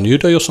då? För den är ju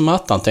dyr som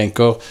attan,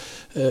 tänker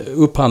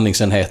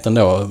upphandlingsenheten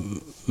då.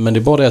 Men det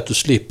är bara det att du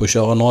slipper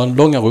köra några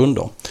långa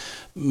rundor.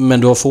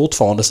 Men du har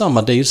fortfarande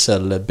samma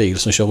dieselbil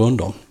som kör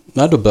rundor.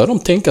 Nej, då bör de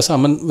tänka så här,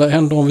 men vad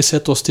händer om vi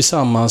sätter oss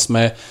tillsammans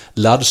med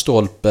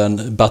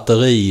laddstolpen,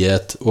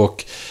 batteriet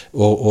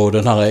och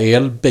den här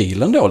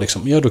elbilen då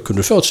liksom? Ja, då kunde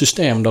du få ett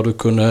system där du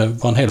kunde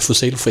vara en helt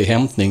fossilfri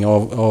hämtning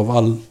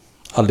av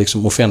all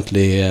liksom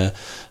offentlig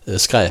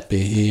skräp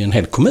i en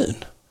hel kommun.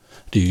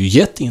 Det är ju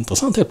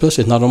jätteintressant helt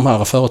plötsligt när de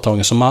här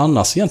företagen som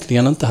annars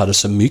egentligen inte hade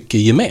så mycket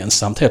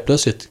gemensamt helt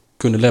plötsligt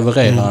kunde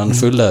leverera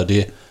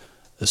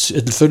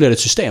ett fullödigt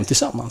system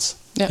tillsammans.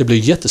 Ja. Det blir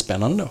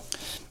jättespännande då.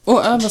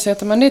 Och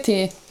översätter man det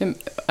till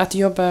att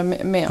jobba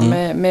mer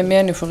med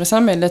människor i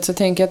samhället, så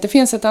tänker jag att det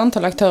finns ett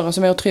antal aktörer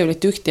som är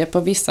otroligt duktiga på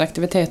vissa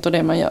aktiviteter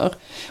det man gör.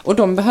 Och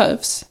de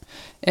behövs.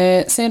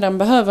 Sedan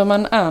behöver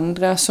man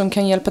andra som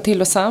kan hjälpa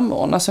till att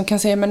samordna, som kan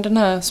säga, men den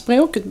här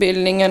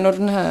språkutbildningen och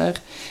den här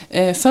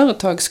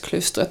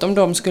företagsklustret, om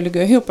de skulle gå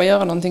ihop och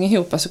göra någonting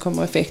ihop, så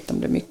kommer effekten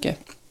bli mycket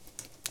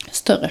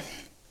större.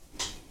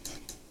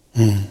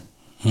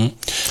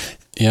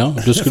 Ja,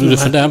 då skulle du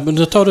fundera,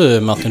 då tar du,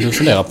 Martin, du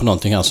funderar på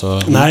någonting här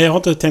så... Nej, jag har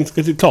inte tänkt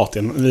riktigt klart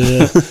än.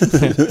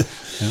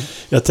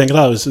 Jag tänker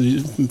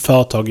där,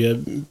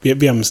 företag,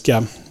 vem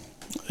ska...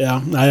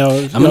 Ja,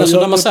 nej, men alltså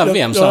när man säger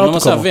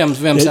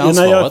vems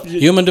ansvaret.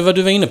 Jo, men du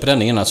var inne på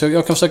den innan, så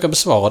jag kan försöka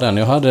besvara den.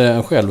 Jag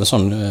hade själv en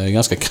sån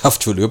ganska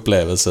kraftfull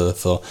upplevelse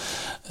för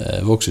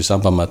också i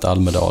samband med ett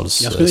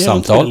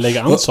Almedalssamtal.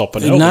 Lägga ansvar på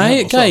det.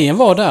 Nej, grejen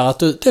var där att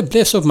det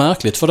blev så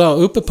märkligt, för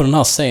där uppe på den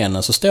här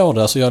scenen så står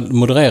det, alltså jag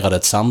modererade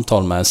ett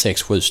samtal med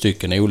 6-7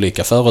 stycken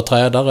olika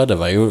företrädare. Det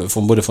var ju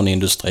både från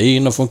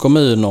industrin och från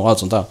kommuner och allt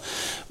sånt där.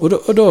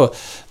 Och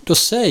då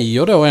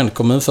säger då en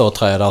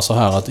kommunföreträdare så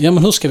här att, ja,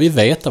 men hur ska vi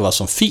veta vad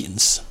som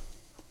finns?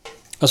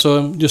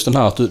 Alltså just den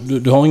här att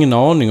du har ingen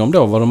aning om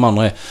då vad de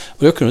andra är.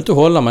 Och jag kunde inte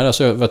hålla mig där,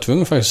 så jag var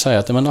tvungen faktiskt att säga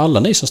att, men alla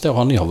ni som står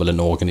här, ni har väl en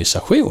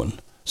organisation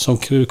som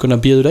skulle kunna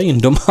bjuda in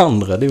de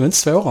andra. Det är ju inte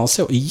svårare än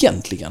så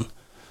egentligen.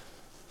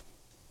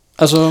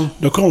 Alltså,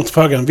 då kommer till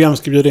frågan, vem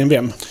ska bjuda in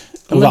vem?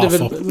 Och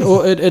varför?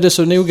 Och är det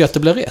så noga att det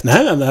blir rätt?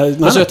 Nej.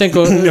 Alltså jag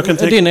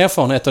tänker, din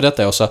erfarenhet av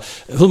detta också.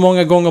 Hur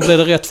många gånger blev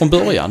det rätt från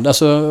början?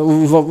 Alltså,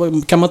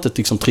 kan man inte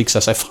liksom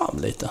trixa sig fram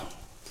lite?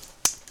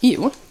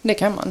 Jo, det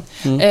kan man.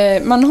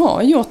 Man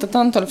har gjort ett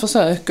antal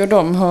försök och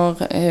de har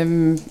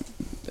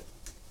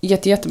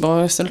gett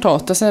jättebra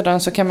resultat. Och sedan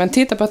så kan man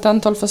titta på ett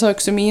antal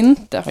försök som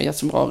inte har gett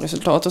så bra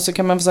resultat. Och så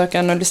kan man försöka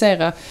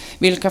analysera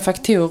vilka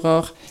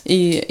faktorer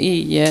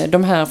i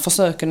de här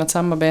försöken att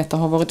samarbeta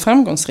har varit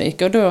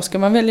framgångsrika. Och då ska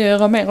man välja att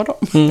göra mer av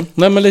dem.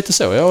 Nej, men lite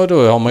så. Ja,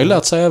 då har man ju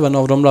lärt sig även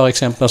av de där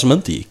exemplen som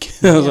inte gick.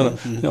 Ja,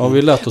 vi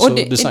har lärt oss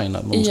att designa.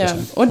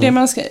 Och det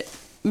man ska...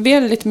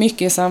 Väldigt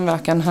mycket i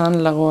samverkan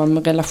handlar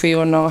om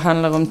relationer,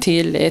 handlar om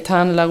tillit,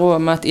 handlar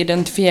om att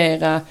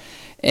identifiera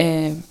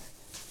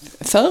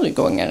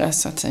föregångare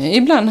så att säga.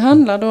 Ibland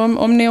handlar det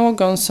om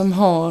någon som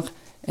har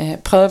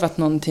prövat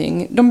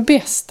någonting. De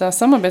bästa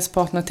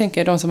samarbetspartnerna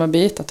tänker jag är de som har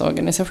bytt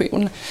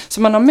organisation.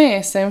 Så man har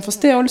med sig en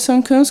förståelse och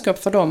en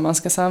kunskap för dem man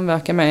ska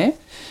samverka med.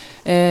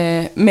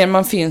 Men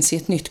man finns i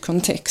ett nytt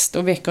kontext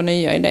och väcker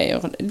nya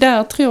idéer.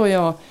 Där tror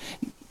jag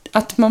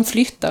att man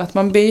flyttar, att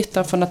man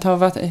byter från att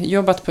ha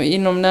jobbat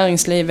inom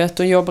näringslivet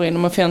och jobbar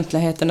inom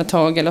offentligheten ett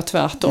tag eller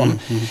tvärtom.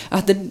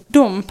 Att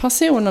de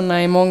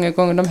personerna är många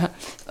gånger, de här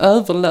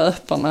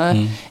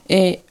överlöparna,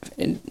 är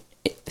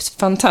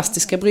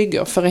fantastiska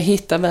bryggor för att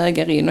hitta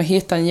vägar in och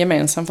hitta en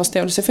gemensam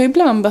förståelse. För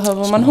ibland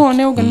behöver man ha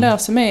någon där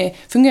som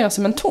fungerar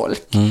som en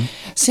tolk.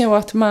 Så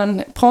att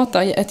man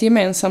pratar ett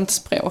gemensamt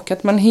språk.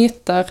 Att man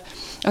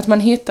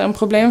hittar en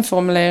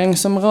problemformulering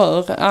som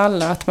rör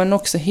alla. Att man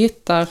också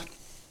hittar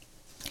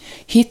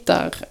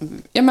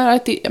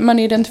att man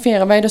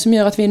identifierar vad är det som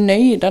gör att vi är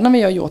nöjda när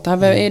vi har gjort det här.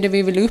 Vad är det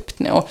vi vill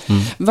uppnå?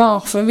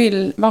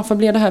 Varför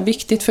blir det här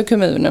viktigt för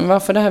kommunen?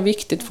 Varför är det här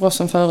viktigt för oss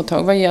som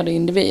företag? Vad ger det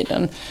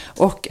individen?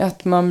 Och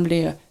att man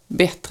blir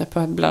bättre på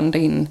att blanda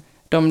in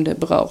de det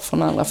berör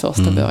från allra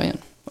första början.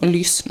 Och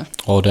lyssna.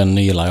 Och den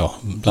gillar jag.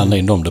 Blanda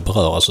in dem det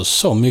berör. Alltså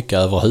så mycket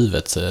över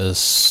huvudet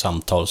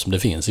samtal som det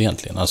finns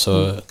egentligen.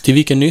 Alltså till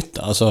vilken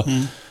nytta? Alltså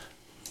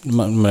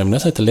man är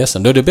nästan lite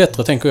ledsen. Då är det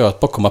bättre, tänker jag, att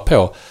bara komma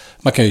på.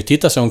 Man kan ju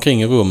titta sig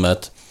omkring i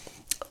rummet.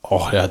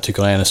 Jag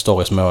tycker det är en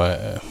story som jag...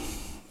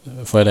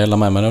 Får jag dela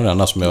med mig av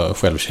den som jag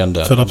själv kände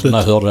när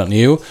jag hörde den?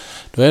 Jo,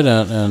 då är det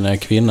en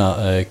kvinna,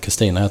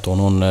 Kristina heter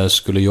hon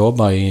skulle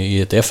jobba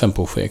i ett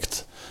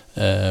FN-projekt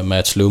med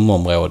ett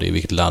slumområde i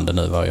vilket land det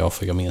nu var,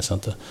 jag minns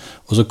inte.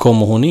 Och så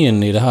kommer hon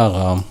in i det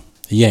här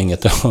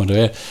gänget och det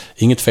är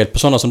inget fel på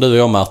sådana som du och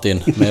jag,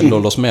 Martin, med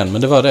Lollers män,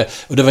 men det var det.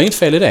 Och det var inget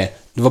fel i det.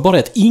 Det var bara det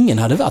att ingen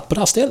hade varit på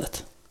det här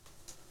stället.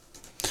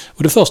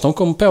 Och det första hon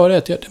kom på är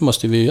att det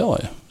måste vi göra.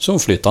 Så hon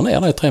flyttar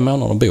ner där i 3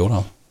 månader och bor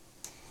där.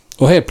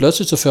 Och helt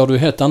plötsligt så får du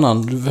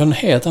en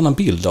helt annan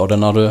bild av det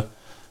när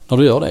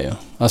du gör det.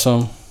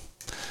 Alltså,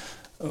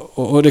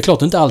 och det är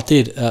klart inte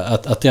alltid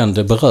att den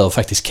det berör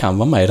faktiskt kan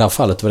vara med i det här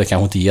fallet, för det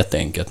kanske inte är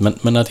jätteenkelt.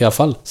 Men att i alla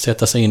fall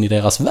sätta sig in i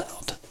deras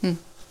värld.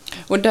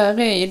 Och där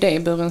är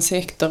idéburen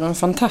sektor en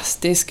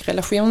fantastisk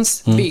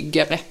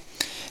relationsbyggare.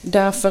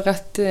 Därför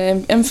att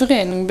en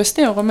förening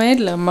består av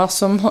medlemmar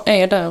som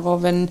är där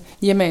av en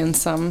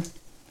gemensam...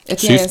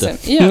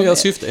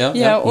 syfte.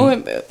 Ja, och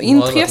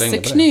intresse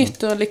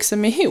knyter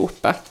liksom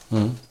ihop.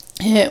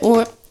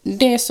 Och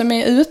det som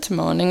är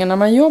utmaningen när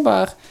man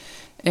jobbar,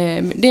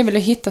 det är väl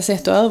att hitta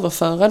sätt att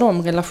överföra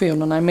de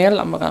relationerna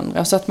emellan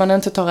varandra så att man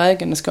inte tar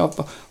ägenskap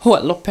och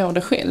håller på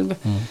det själv.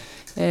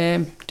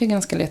 Det är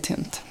ganska lätt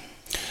hänt.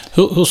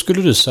 Hur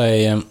skulle du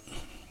säga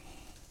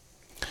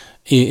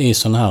i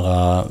sån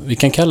här, vi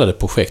kan kalla det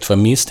projekt, för jag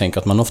misstänker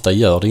att man ofta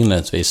gör det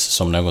inledningsvis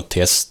som något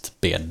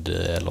testbädd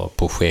eller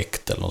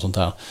projekt eller något sånt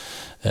där.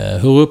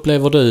 Hur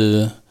upplever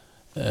du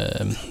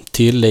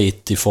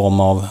tillit i form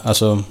av,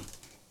 alltså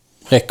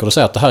räcker det att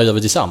säga att det här gör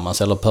vi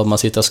tillsammans, eller behöver man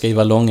sitta och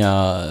skriva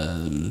långa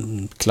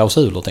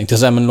klausuler, tänkte jag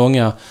säga, men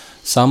långa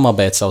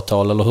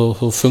samarbetsavtal, eller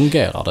hur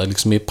fungerar det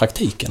liksom i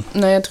praktiken?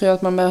 Nej, jag tror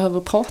att man behöver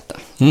prata.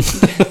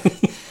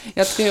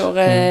 Jag tror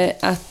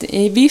att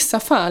i vissa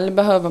fall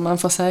behöver man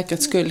för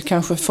säkerhets skull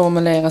kanske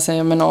formulera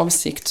sig om en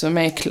avsikt som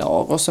är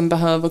klar och som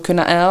behöver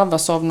kunna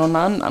ärvas av någon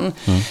annan.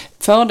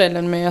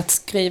 Fördelen med att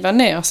skriva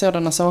ner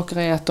sådana saker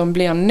är att de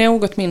blir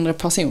något mindre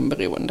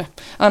personberoende.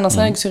 Annars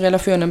ägs ju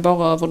relationen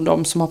bara över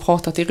de som har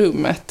pratat i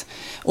rummet.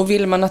 Och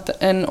vill man att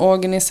en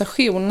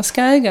organisation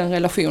ska äga en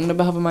relation, då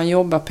behöver man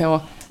jobba på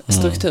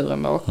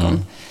strukturen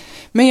bakom.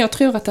 Men jag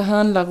tror att det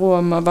handlar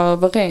om att vara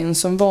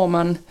överens om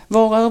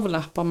var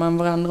överlappar man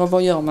varandra och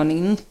vad gör man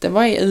inte.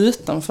 Vad är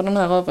utanför den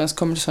här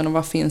överenskommelsen och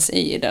vad finns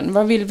i den?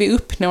 Vad vill vi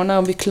uppnå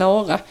när vi är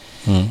klara?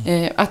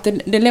 Att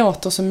det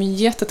låter som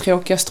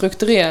jättetråkiga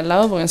strukturella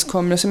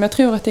överenskommelser, men jag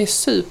tror att det är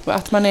super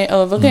att man är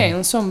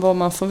överens om vad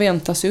man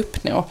förväntas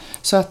uppnå.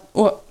 Så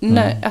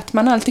att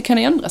man alltid kan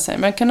ändra sig.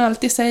 Man kan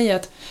alltid säga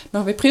att nu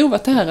har vi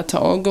provat det här ett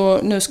tag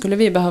och nu skulle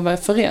vi behöva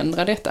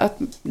förändra detta. Att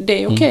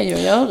det är okej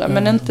att göra,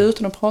 men inte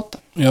utan att prata.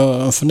 Jag har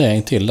en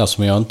fundering till där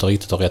som jag inte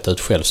riktigt har rätt ut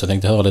själv, så jag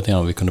tänkte höra lite grann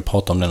om vi kunde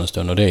prata om den en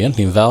stund. Och det är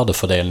egentligen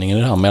värdefördelningen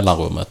i det här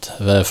mellanrummet.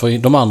 För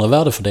de andra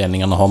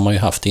värdefördelningarna har man ju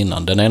haft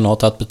innan. Den ena har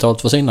tagit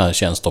betalt för sina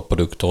tjänster och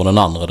produkter och den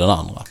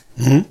andra.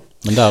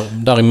 Men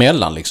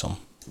däremellan liksom.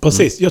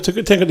 Precis, jag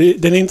tänker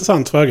det är en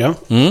intressant fråga.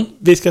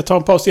 Vi ska ta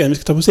en paus igen, vi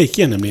ska ta musik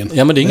igen nämligen.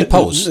 Ja, men det är ingen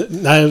paus.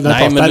 Nej,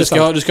 men du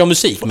ska ha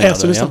musik med.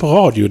 Eftersom vi lyssnar på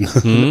radion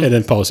är det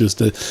en paus just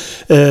nu.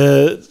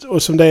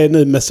 Och som det är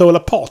nu med Solar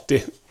Party.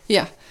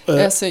 Ja.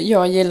 Alltså,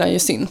 jag gillar ju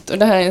synt och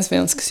det här är en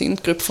svensk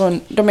syntgrupp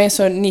de är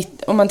så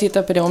om man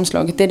tittar på det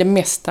omslaget, det är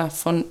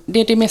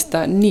det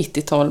mesta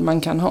 90-tal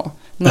man kan ha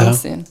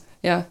någonsin.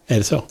 Ja. Är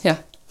det så?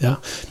 Ja.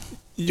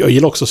 Jag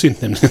gillar också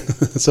synt nämligen.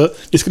 Så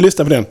vi ska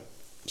lyssna på den,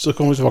 så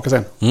kommer vi tillbaka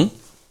sen.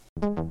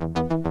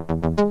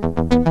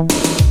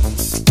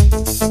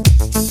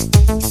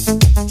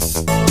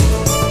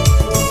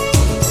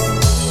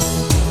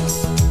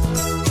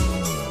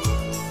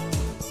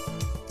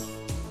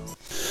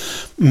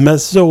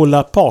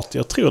 Medvetna Party,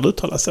 jag tror det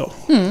uttalas så.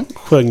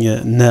 Sjöng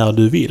När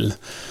du vill.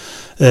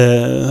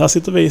 Här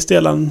sitter vi,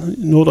 Stellan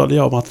Nordahl,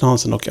 jag, Martin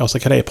Hansen och Åsa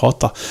Kalee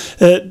pratar.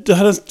 Du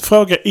hade en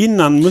fråga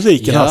innan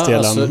musiken här,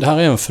 Stellan. Alltså, det här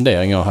är en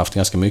fundering jag har haft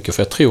ganska mycket,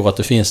 för jag tror att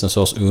det finns en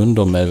sorts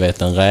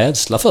undermedveten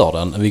rädsla för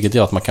den, vilket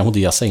gör att man kanske inte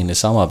ger sig in i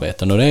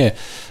samarbeten. Och det är,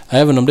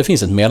 även om det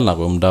finns ett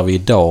mellanrum där vi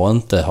idag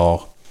inte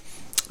har...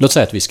 Låt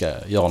säga att vi ska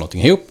göra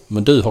någonting ihop,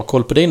 men du har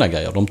koll på dina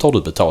grejer. De tar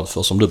du betalt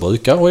för som du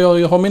brukar, och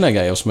jag har mina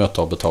grejer som jag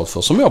tar betalt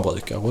för som jag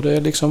brukar. Och det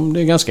är liksom,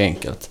 det är ganska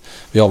enkelt.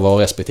 Vi har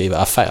våra respektive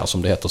affär,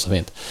 som det heter så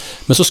fint.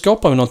 Men så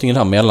skapar vi någonting i det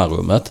här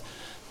mellanrummet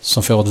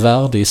som får ett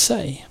värde i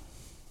sig.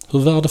 Hur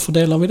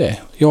värdefördelar vi det?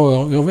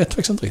 Jag vet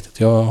faktiskt inte riktigt.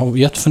 Jag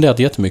har funderat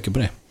jättemycket på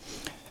det.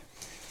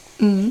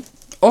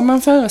 Om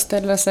man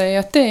föreställer sig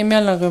att det i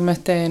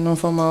mellanrummet är någon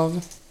form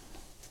av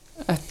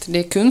att det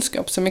är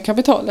kunskap som är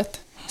kapitalet,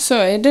 så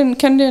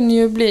kan den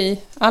ju bli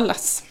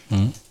allas.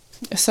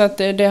 Så att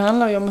det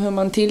handlar ju om hur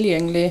man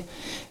tillgänglig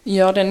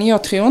gör den.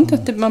 Jag tror inte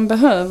att man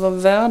behöver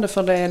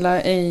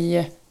värdefördela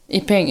i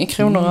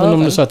kronor och ören. Men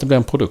om du säger att det blir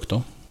en produkt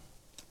då?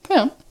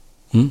 Ja,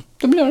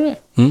 då blir det.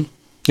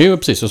 Jo,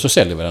 precis. Och så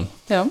säljer vi den.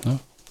 Ja.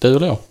 Du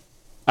eller jag.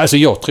 Alltså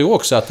jag tror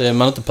också att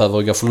man inte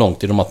behöver gå för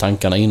långt i de här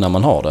tankarna innan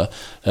man har det.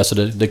 Alltså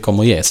det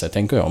kommer ge sig,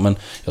 tänker jag. Men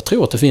jag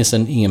tror att det finns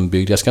en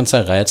inbyggd, jag ska inte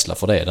säga rädsla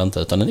för det inte,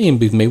 utan en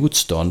inbyggd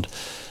motstånd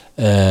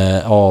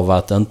av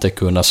att inte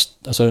kunna...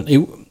 Alltså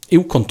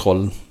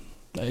okontroll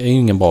är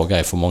ingen bra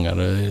grej för många.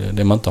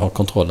 Det man inte har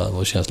kontroll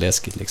över känns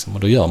läskigt liksom, och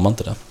då gör man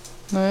inte det.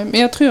 Nej, men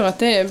jag tror att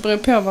det beror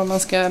på vad man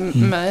ska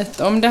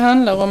mäta. Om det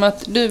handlar om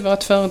att du var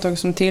ett företag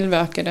som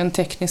tillverkar en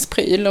teknisk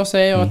pryl och så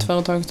är jag ett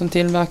företag som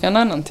tillverkar en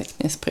annan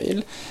teknisk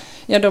pryl.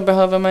 Ja, då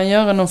behöver man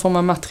göra någon form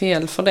av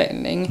materiell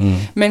fördelning.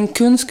 Men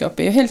kunskap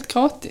är ju helt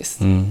gratis.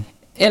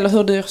 Eller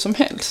hur dyr som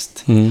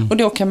helst. Och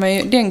då kan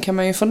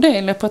man ju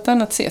fördela på ett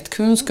annat sätt.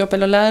 Kunskap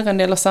eller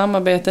lärande eller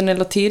samarbeten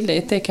eller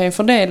tillit, det kan ju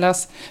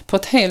fördelas på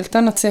ett helt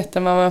annat sätt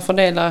än vad man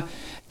fördelar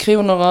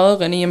kronor och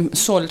ören i en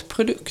såld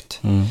produkt.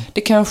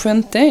 Det kanske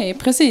inte är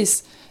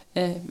precis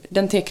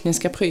den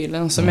tekniska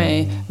prylen som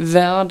är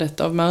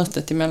värdet av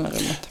mötet i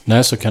mellanrummet.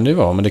 Nej, så kan det ju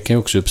vara, men det kan ju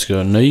också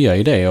uppskriva nya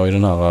idéer i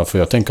den här, för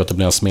jag tänker att det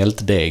blir en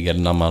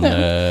smältdegel när man...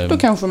 då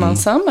kanske man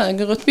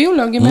samäger ett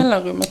bolag i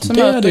mellanrummet som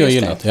det hade jag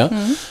gillat, ja.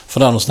 För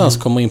där någonstans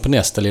kommer in på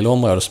nästa lilla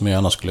område som jag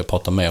gärna skulle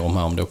prata mer om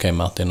här, om det är okej,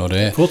 Martin, och det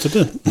är... Fortsätt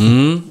du.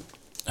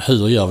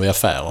 Hur gör vi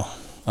affärer?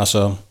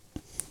 Alltså,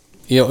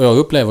 jag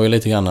upplever ju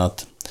lite grann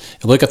att...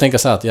 Jag brukar tänka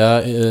så här att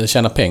jag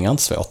tjänar pengar är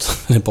inte svårt.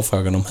 Det är på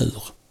frågan om hur.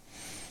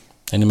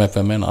 Är ni med på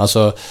vad jag menar?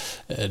 Alltså,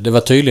 det var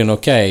tydligen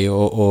okej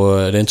och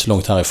det är inte så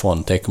långt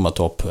härifrån till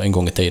Ekomatorp en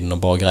gång i tiden och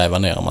bara gräva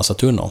ner en massa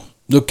tunnor.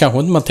 Då kanske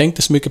inte man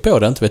tänkte så mycket på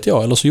det, inte vet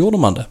jag, eller så gjorde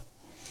man det.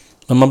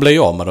 Men man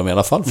blev av med dem i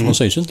alla fall, för de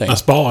syns ju inte längre. Man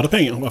sparade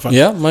pengar i alla fall.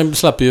 Ja, man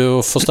slapp ju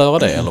att förstöra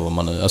det eller vad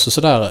man nu... Alltså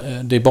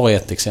sådär, det är bara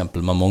ett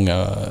exempel med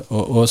många...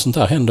 Och sånt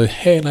där händer ju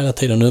hela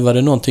tiden. Nu var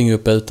det någonting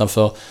uppe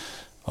utanför...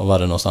 Och var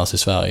det någonstans i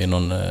Sverige,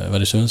 var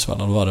det Sundsvall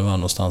eller var det var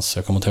någonstans,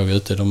 jag kommer inte ihåg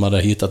ute, de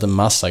hade hittat en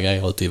massa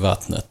grejer ute i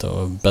vattnet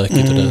och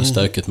bökigt och det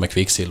stökigt med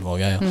kvicksilver och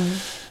grejer.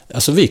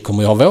 Alltså vi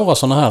kommer ju ha våra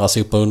sådana här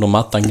sopor under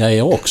mattan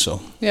grejer också.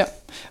 Ja,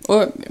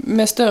 och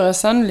med större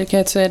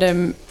sannolikhet så är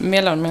det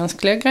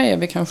mellanmänskliga grejer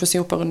vi kanske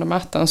sopar under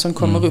mattan som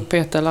kommer upp på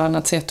ett eller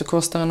annat sätt och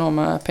kostar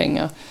enorma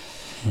pengar.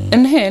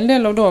 En hel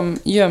del av dem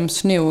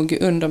göms nog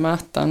under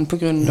mattan på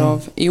grund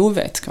av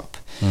ovetskap.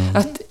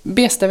 Att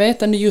bästa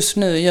vetande just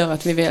nu gör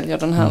att vi väljer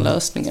den här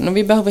lösningen. Och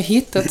vi behöver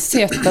hitta ett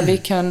sätt där vi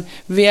kan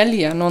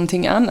välja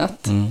någonting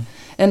annat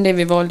än det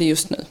vi valde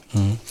just nu.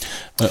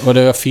 Och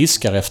det jag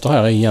fiskar efter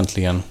här är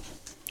egentligen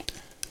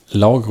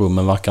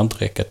lagrummen verkar inte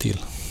räcka till.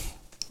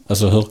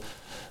 Alltså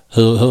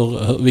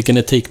vilken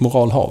etik,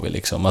 moral har vi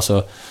liksom?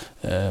 Alltså...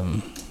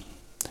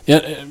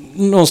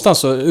 någonstans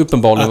så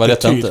uppenbarligen var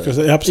detta inte...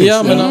 Ja, precis.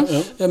 Ja,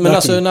 men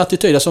alltså en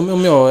attityd, alltså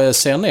om jag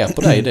ser ner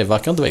på dig, det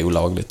verkar inte vara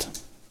olagligt.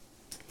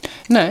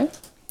 Nej,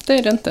 det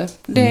är det inte.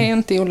 Det är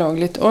inte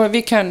olagligt. Och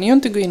vi kan ju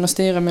inte gå in och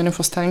styra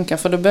människors tankar,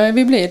 för då börjar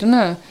vi bli den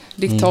här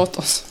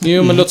diktators.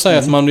 Jo, men låt säga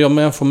att man gör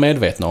människor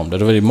medvetna om det.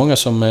 Det är ju många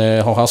som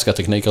har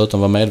härskartekniker utan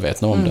att vara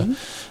medvetna om det.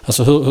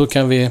 Alltså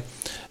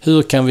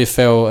hur kan vi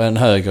få en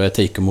högre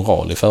etik och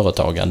moral i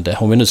företagande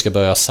om vi nu ska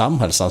börja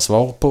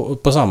samhällsansvar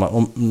på samma,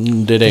 om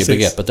det är det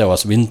begreppet då,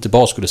 alltså vi inte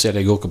bara skulle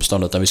sälja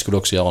gurkobestånd utan vi skulle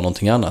också göra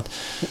någonting annat.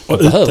 Och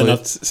utan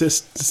att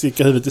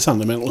sticka huvudet i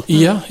sanden, menar du?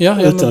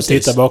 Ja, utan att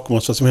titta bakom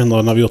oss vad som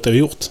händer när vi gjort det vi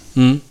gjort.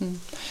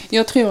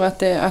 Jag tror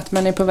att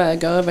man är på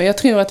väg över. Jag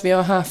tror att vi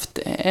har haft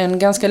en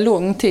ganska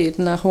lång tid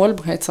när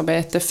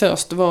hållbarhetsarbete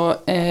först var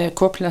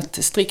kopplat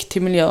strikt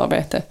till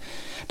miljöarbete.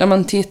 Där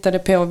man tittade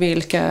på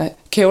vilka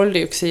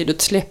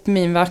koldioxidutsläpp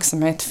min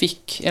verksamhet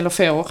fick eller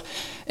får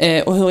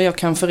och hur jag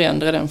kan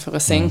förändra den för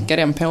att sänka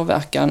den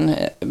påverkan.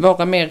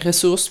 Vara mer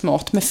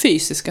resurssmart med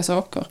fysiska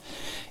saker.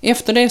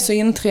 Efter det så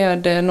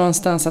inträdde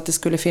någonstans att det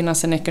skulle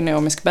finnas en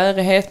ekonomisk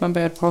bärighet. Man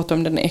började prata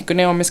om den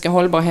ekonomiska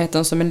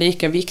hållbarheten som en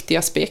lika viktig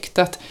aspekt.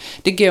 Att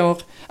det går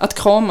att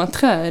krama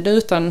träd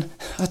utan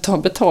att ta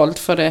betalt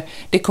för det.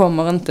 Det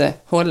kommer inte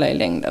hålla i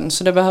längden.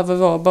 Så det behöver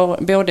vara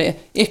både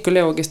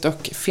ekologiskt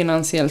och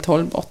finansiellt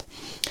hållbart.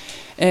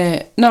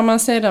 När man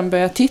sedan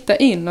börjar titta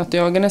inåt i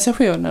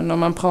organisationen och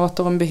man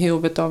pratar om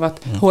behovet av att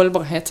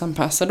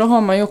hållbarhetsanpassa, då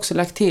har man ju också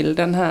lagt till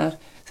den här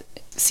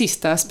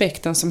sista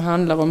aspekten som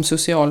handlar om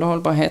social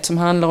hållbarhet, som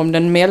handlar om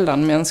den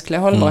mellanmänskliga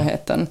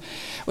hållbarheten.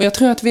 Och jag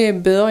tror att vi är i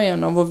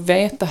början av att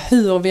veta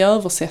hur vi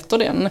översätter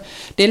den.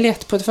 Det är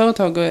lätt på ett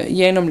företag att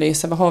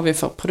genomlysa vad har vi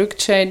för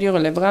produktkedjor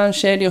och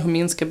leveranskedjor, hur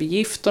minskar vi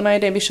gifterna i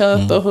det vi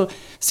köper, hur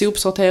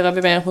sopsorterar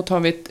vi mer, hur tar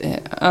vi ett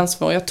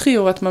ansvar. Jag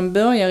tror att man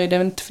börjar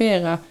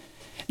identifiera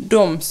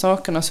de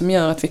sakerna som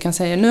gör att vi kan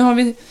säga, nu har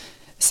vi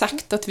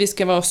sagt att vi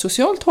ska vara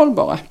socialt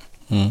hållbara.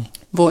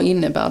 Vad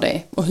innebär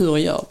det och hur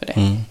gör vi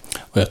det?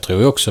 Och jag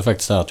tror också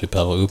faktiskt att vi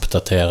behöver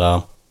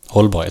uppdatera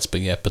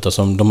hållbarhetsbegreppet.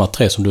 Alltså de här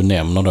 3 som du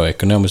nämner då,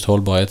 ekonomisk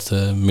hållbarhet,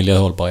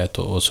 miljöhållbarhet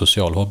och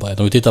social hållbarhet.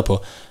 Om vi tittar på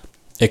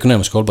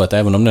ekonomisk hållbarhet,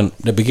 även om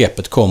det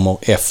begreppet kommer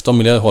efter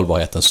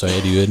miljöhållbarheten, så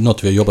är det ju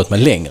något vi har jobbat med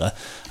längre.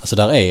 Alltså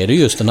där är det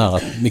just den här,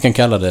 att vi kan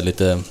kalla det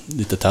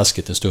lite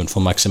taskigt en stund för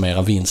att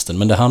maximera vinsten,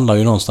 men det handlar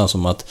ju någonstans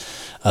om att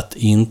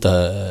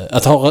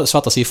ha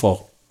svarta siffror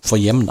för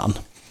jämnan.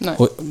 Nej.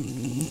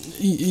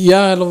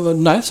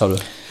 Nej, sa du?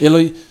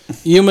 Eller,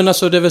 jo, men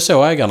alltså det är väl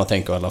så ägarna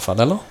tänker i alla fall,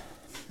 eller?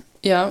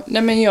 Ja,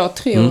 nej, men jag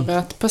tror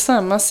att på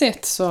samma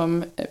sätt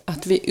som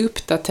att vi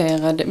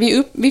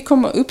uppdaterade, vi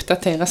kommer att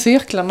uppdatera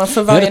cirklarna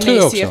för varje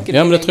ny cirkel.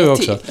 Ja, men det tror jag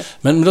också.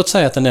 Men låt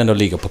säga att den ändå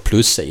ligger på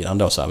plussidan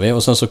då, så här.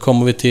 Och sen så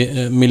kommer vi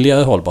till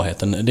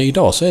miljöhållbarheten.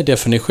 Idag så är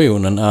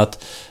definitionen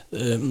att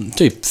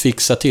typ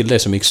fixa till det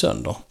som gick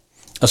sönder.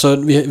 Alltså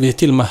vi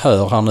till och med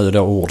hör här nu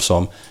då ord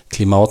som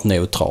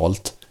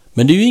klimatneutralt.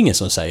 Men det är ju ingen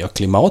som säger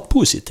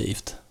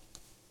klimatpositivt.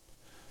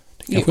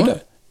 Det kanske det.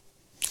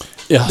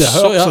 Ja, det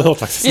har jag också hört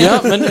faktiskt. Ja,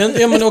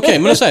 men okej,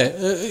 men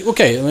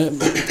okej,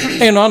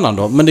 en och annan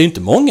då, men det är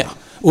inte många.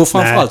 Och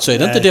framförallt så är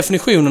det inte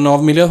definitionen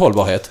av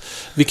miljöhållbarhet.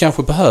 Vi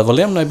kanske behöver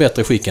lämna i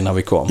bättre skick än när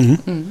vi kom.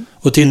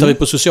 Och tittar vi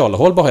på sociala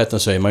hållbarheten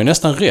så är man ju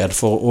nästan rädd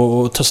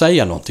för att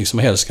säga någonting som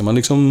helst. Ska man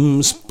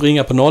liksom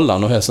springa på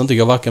nollan och helst inte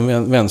gå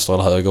varken vänster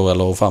eller höger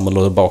eller fram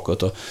eller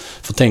bakåt.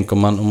 För tänk om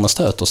man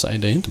stöter sig,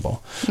 det är inte bra.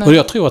 Nej. Och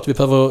jag tror att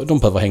de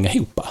behöver hänga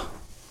ihop.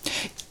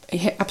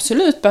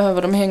 Absolut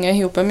behöver de hänga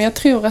ihop, men jag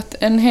tror att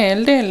en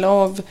hel del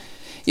av...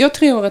 Jag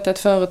tror att ett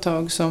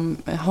företag som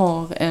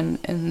har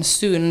en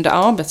sund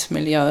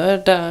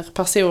arbetsmiljö där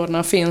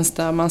personerna finns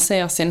där, man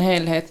ser sin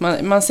helhet,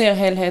 man ser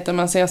helheten,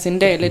 man ser sin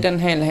del i den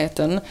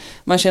helheten,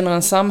 man känner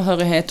en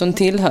samhörighet och en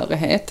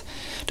tillhörighet,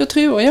 då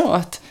tror jag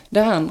att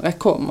det andra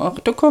kommer.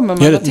 Då kommer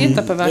man att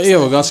titta på verksamheten.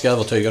 Jag är ganska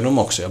övertygad om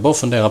också. Jag bara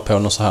funderar på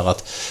något så här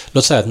att,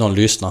 låt säga att någon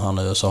lyssnar här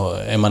nu och så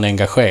är man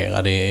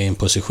engagerad i en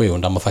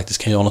position där man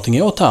faktiskt kan göra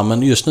någonting åt här,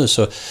 men just nu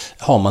så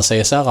har man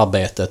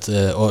CSR-arbetet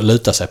att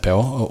luta sig på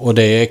och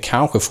det är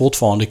kanske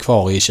fortfarande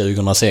kvar i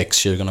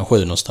 2006-2007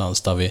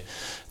 någonstans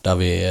där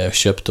vi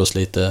köpte oss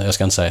lite, jag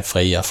ska inte säga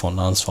fria från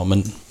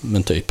ansvar,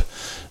 men typ.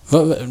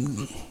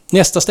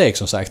 Nästa steg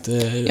som sagt.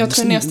 Jag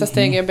tror nästa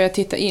steg är att börja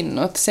titta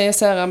inåt.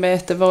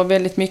 CSR-arbete var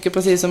väldigt mycket,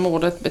 precis som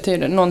ordet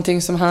betyder,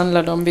 någonting som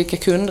handlade om vilka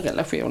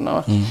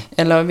kundrelationer.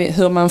 Eller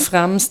hur man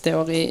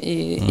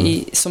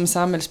framstår som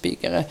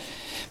samhällsbyggare.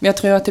 Men jag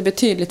tror att det är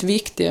betydligt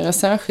viktigare,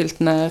 särskilt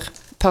när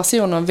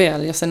personer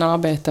väljer sina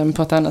arbeten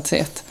på ett annat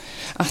sätt.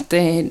 Att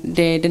det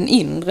är den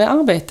inre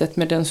arbetet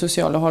med den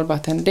sociala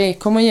hållbarheten. Det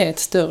kommer ge ett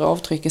större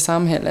avtryck i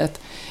samhället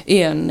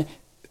än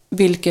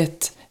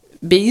vilket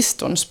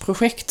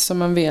biståndsprojekt som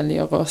man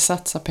väljer att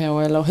satsa på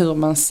eller hur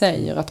man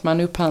säger att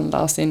man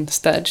upphandlar sin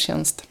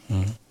städtjänst.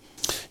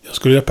 Jag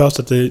skulle vilja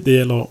påstå att det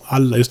gäller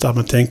alla, just det här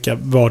med att tänka,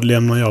 vad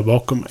lämnar jag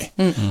bakom mig?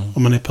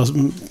 Om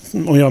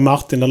jag är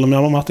Martin eller om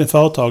jag är Martin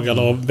företag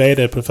eller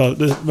vd på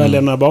vad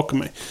lämnar jag bakom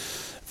mig?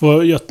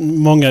 För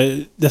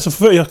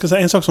jag ska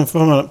säga en sak som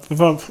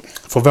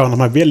förvånar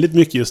mig väldigt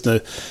mycket just nu.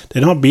 Det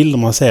är de här bilder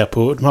man ser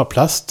på de här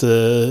plast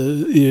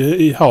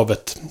i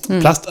havet.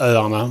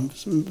 Plastöarna.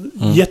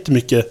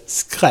 Jättemycket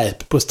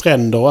skräp på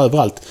stränder och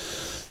överallt.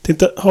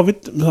 Tänkte, har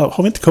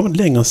vi inte kommit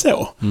längre än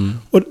så?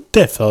 Och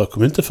det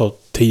förekom inte för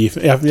 10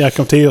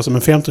 år sedan,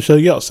 men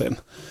 15-20 år sedan.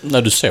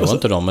 Nej, du såg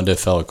inte dem, men det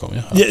förekom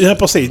ju. Ja,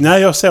 precis.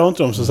 Nej, jag såg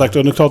inte dem som sagt.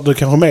 Och det är klart, du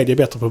kanske media är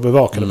bättre på att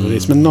bevaka det på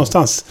det. Men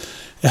någonstans,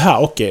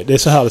 okej, det är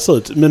så här det ser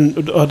ut. Men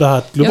det här är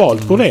ett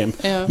globalt problem.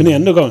 Ja.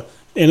 Men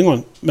en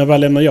gång, men vad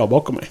lämnar jag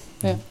bakom mig?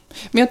 Ja.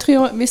 Men jag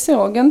tror, vi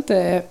såg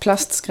inte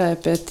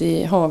plastskräpet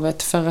i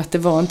havet för att det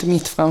var inte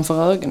mitt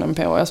framför ögonen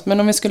på oss. Men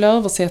om vi skulle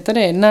översätta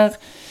det,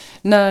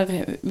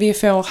 när vi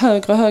får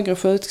högre och högre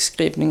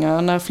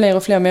sjukskrivningar, när fler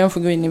och fler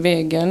människor går in i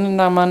väggen,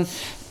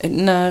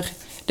 när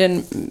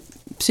den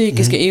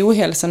psykiska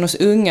ohälsan hos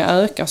unga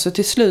ökar, så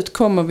till slut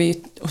kommer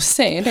vi att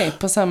se det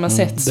på samma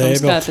sätt som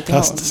skräpet i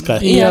havet.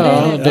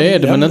 Ja, det är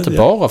det, men inte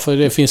bara, för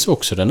det finns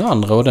också den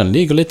andra och den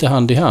ligger lite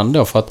hand i hand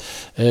då, för att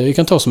vi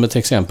kan ta som ett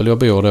exempel, jag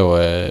bor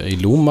då i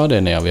Lomma, det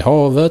är nere vid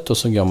havet och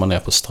så går man ner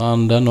på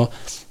stranden och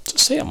så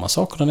ser man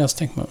saker där nere, så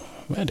tänker man,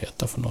 vad är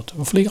detta för något?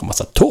 Varför ligger en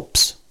massa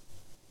tops?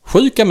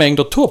 Sjuka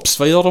mängder tops,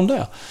 vad gör de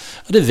där?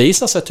 Det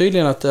visar sig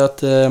tydligen att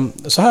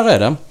så här är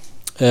det.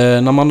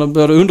 När man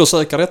började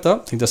undersöka detta,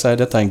 tänkte jag säga att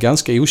detta är en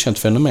ganska okänt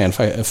fenomen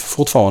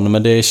fortfarande,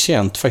 men det är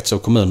känt faktiskt av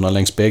kommunerna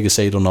längs bägge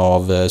sidorna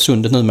av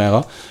sundet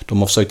numera. De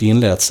har försökt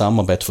inleda ett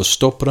samarbete för att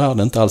stoppa det här,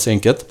 det är inte alls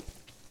enkelt.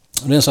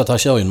 Det är så att här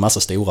kör ju en massa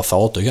stora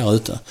fartyg här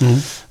ute.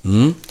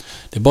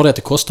 Det är bara det att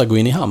det kostar att gå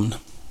in i hamn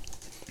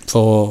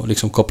för att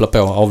liksom koppla på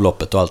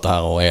avloppet och allt det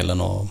här och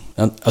elen.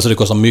 Alltså det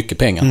kostar mycket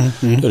pengar.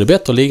 Då är det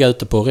bättre att ligga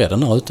ute på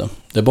redden här ute.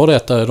 Det är bara det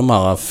att de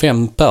här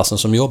 5 personer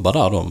som jobbar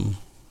där, de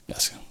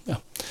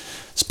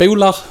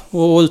spolar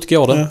och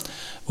utgår det.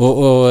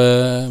 Och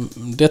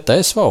detta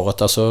är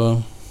svaret.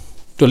 Alltså,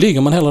 då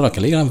ligger man hellre där,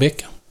 kan ligga en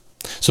vecka.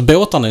 Så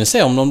båtarna ni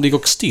ser, om de ligger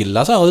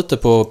stilla så här ute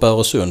på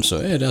Öresund, så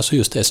är det alltså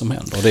just det som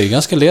händer. Och det är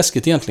ganska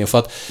läskigt egentligen, för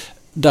att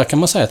där kan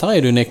man säga att här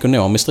är det en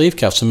ekonomisk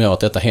drivkraft som gör att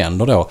detta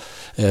händer då.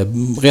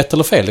 Rätt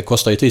eller fel, det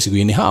kostar ju ett vis att gå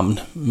in i hamn,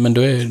 men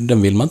då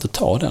den vill man inte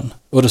ta den.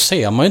 Och då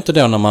ser man ju inte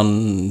då när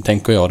man,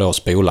 tänker jag då,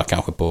 spolar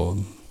kanske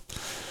på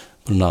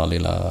den här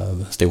lilla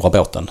stora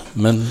båten.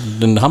 Men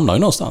den hamnar ju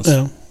någonstans.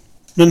 Ja.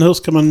 Men hur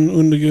ska man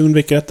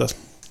undvika detta?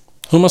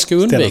 Hur man ska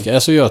undvika?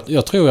 Alltså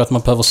jag tror att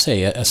man behöver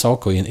se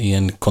saker i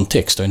en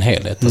kontext och en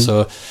helhet.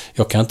 Alltså,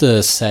 jag kan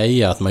inte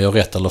säga att man gör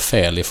rätt eller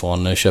fel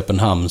ifrån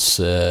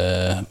Köpenhamns,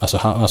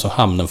 alltså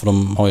hamnen, för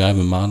de har ju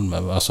även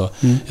Malmö. Alltså,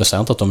 jag säger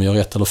inte att de gör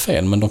rätt eller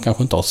fel, men de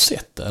kanske inte har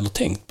sett det eller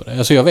tänkt på det.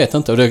 Alltså, jag vet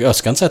inte. Jag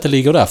ska inte säga att det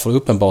ligger där, för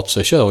uppenbart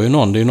så kör ju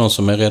någon, det är ju någon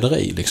som är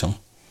rederi liksom.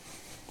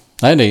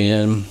 Nej, det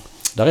är...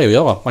 Där är att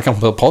göra. Man kan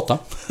behöva prata.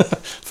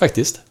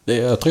 Faktiskt.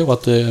 Jag tror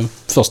att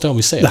först då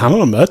vi ser. Det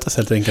handlar om att mötas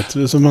helt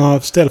enkelt. Så man har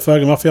ställt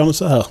frågan, varför gör ni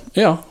så här?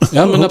 Ja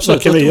men absolut.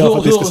 Vad kan vi göra för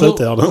att vi ska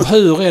sluta göra det?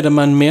 Hur är det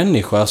med en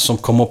människa som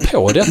kommer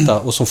på detta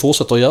och som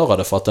fortsätter att göra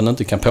det för att den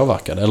inte kan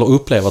påverka det? Eller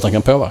upplever att den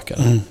kan påverka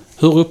det?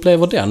 Hur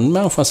upplever den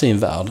människan sin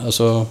värld?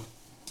 Alltså,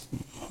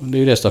 det är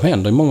ju det som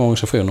händer i många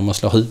organisationer. Man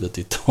slår huvudet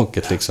i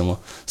taket liksom,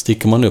 och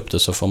sticker man upp det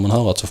så får man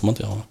höra att så får man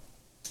inte göra det.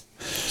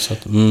 Så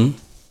att,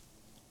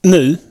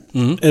 Nu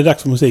är det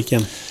dags för musik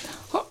igen.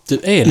 Du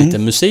är lite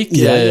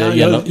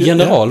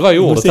musikgeneral, vad är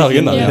ordet här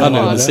innan? Han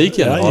är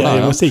musikgeneral.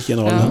 Ja,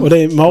 musikgeneral. Och det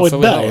är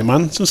Marit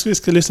Bergman som vi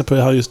ska lyssna på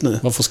här just nu.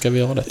 Varför ska vi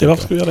göra det?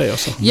 Varför ska vi göra det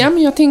också? Ja,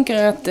 men jag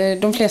tänker att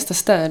de flesta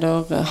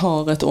städer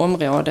har ett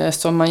område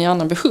som man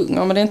gärna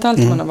besjunger, men det är inte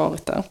alltid man har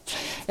varit där.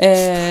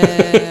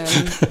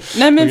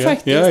 Nej, men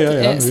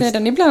faktiskt,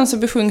 sedan ibland så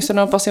besjungs det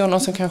några personer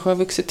som kanske har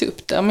vuxit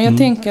upp där. Men jag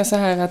tänker så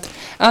här att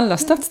alla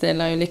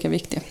stadsdelar är lika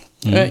viktiga.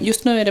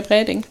 Just nu är det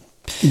Bredäng.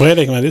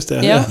 Bredäng, just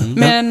det. Ja,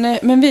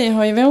 men vi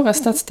har ju våra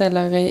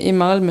stadsdelar i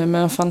Malmö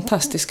med en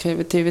fantastisk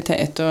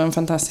kreativitet och en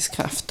fantastisk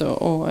kraft.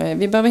 Och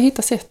vi behöver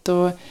hitta sätt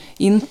att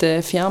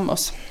inte fjärma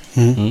oss.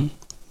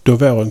 Då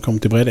våren kom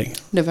till Bredäng.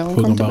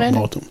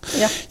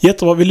 Ja.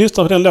 Jättebra, vi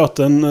lyssnar på den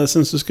låten.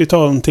 Sen så ska vi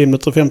ta en 10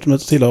 minuter, 15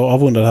 minuter till och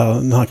avrunda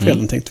den här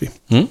kvällen, tänkte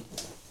vi. Nya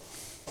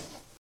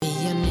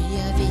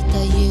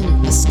vita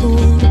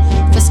gympaskor,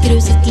 fast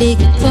gruset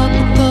ligger kvar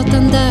på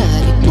gatan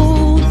där vi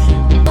bor.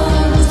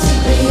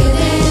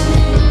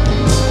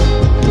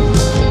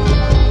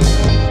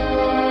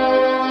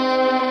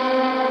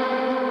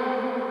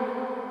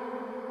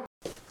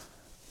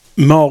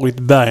 Marit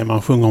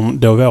Bergman sjunger om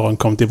Då våren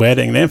kom till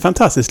Bredäng. Det är en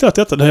fantastisk låt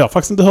detta. Det har jag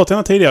faktiskt inte hört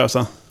henne tidigare. Så.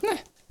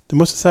 Nej. Det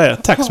måste jag säga.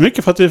 Tack så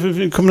mycket för att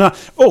vi kom där.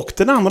 Och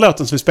den andra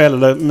låten som vi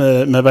spelade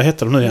med vad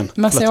heter de nu igen?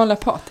 Massiola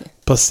Party.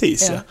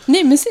 Precis, ja.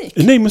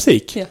 Ny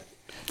musik. Ja.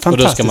 Och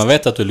då ska man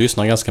veta att du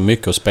lyssnar ganska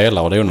mycket och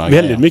spelar och det är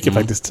väldigt mycket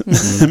faktiskt.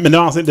 Men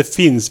det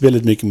finns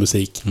väldigt mycket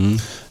musik.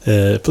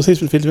 Precis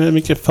som det finns väldigt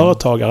mycket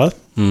företagare.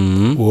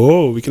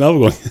 Wow, vilken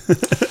övergång.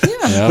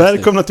 Ja,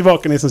 välkomna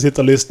tillbaka ni som sitter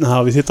och lyssnar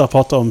här. Vi sitter och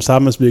pratar om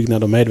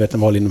samhällsbyggnad och medvetna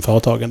val inom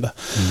företagande.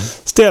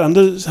 Stellan,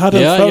 du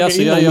hade en fråga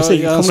innan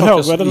musik. Kommer du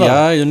ihåg vad det var?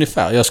 Ja,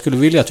 ungefär. Jag skulle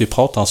vilja att vi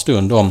pratar en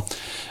stund om...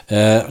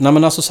 nej,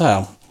 men alltså så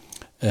här.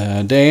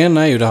 Det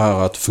ena är ju det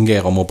här att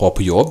fungera och må bra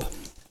på jobb.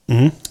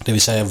 Det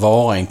vill säga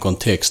vara i en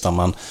kontext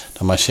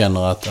där man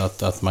känner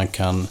att man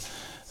kan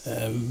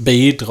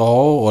bidra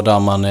och där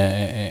man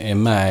är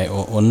med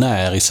och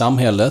när i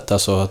samhället.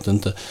 Alltså att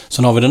inte,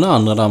 sen har vi den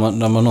andra där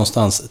man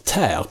någonstans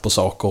tär på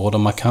saker och där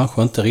man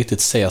kanske inte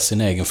riktigt ser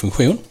sin egen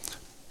funktion.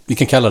 Vi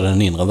kan kalla det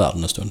den inre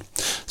världen en stund.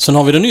 Sen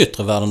har vi den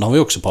yttre världen, där har vi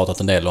också pratat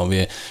en del om.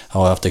 Vi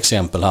har haft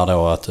exempel här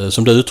då att,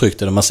 som du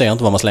uttryckte det, man ser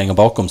inte vad man slänger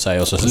bakom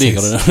sig och så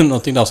ligger det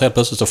någonting där och så helt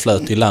plötsligt så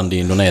flöt i land i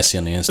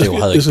Indonesien i en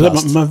stor hög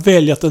plast. Man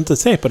väljer att inte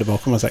se på det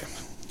bakom sig.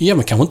 Ja,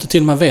 men kanske inte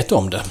till man vet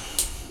om det.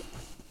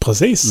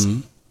 Precis.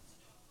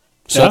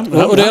 Så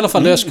och det är i alla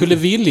fall det jag skulle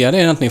vilja, det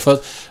är egentligen för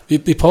att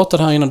vi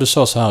pratade här innan du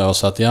sa så här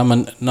också, att ja,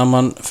 men när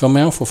man får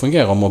människor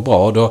fungera och må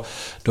bra,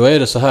 då är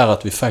det så här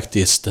att vi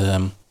faktiskt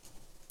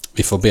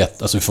vi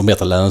får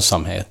bättre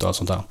lönsamhet och allt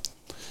sånt där.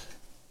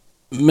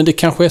 Men det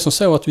kanske är som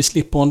så att vi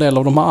slipper en del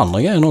av de här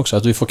andra grejerna också,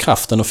 att vi får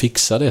kraften att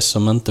fixa det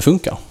som inte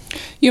funkar.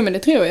 Jo, men det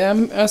tror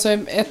jag. Alltså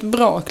ett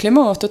bra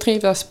klimat och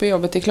trivas på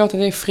jobbet, det är klart att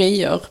det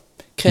frigör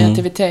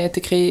kreativitet,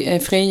 det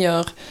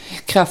frigör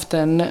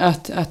kraften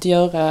att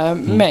göra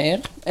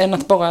mer än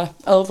att bara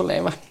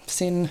överleva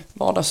sin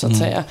vardag så att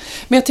säga.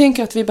 Men jag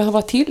tänker att vi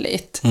behöver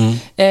tillit.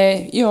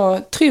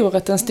 Jag tror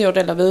att en stor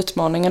del av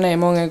utmaningen är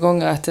många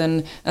gånger att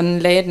en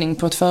ledning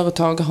på ett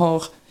företag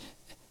har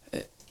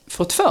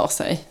fått för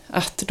sig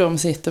att de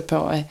sitter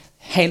på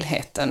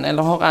helheten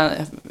eller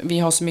vi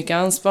har så mycket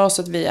ansvar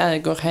så att vi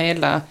äger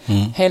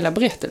hela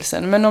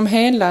berättelsen. Men om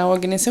hela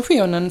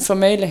organisationen får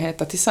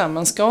möjlighet att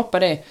tillsammans skapa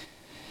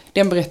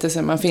den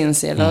berättelsen man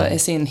finns i eller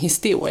sin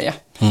historia,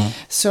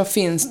 så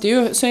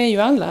är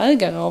ju alla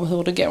ägare av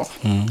hur det går.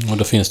 Och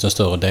då finns det en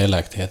större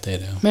delaktighet i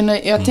det. Men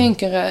jag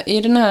tänker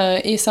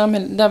i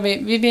samhället där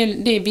vi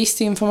vill, det är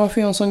viss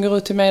information som går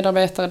ut till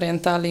medarbetare, det är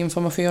inte all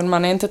information,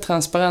 man är inte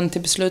transparent i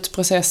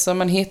beslutsprocesser,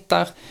 man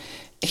hittar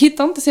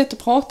inte sätt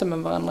att prata med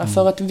varandra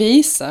för att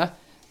visa.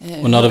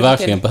 Och när det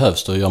verkligen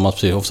behövs, då gör man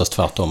precis oftast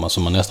tvärtom. Alltså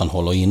man nästan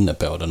håller inne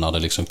på det när det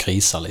liksom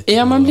krisar lite.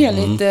 Ja, man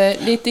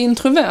blir lite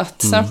introvert,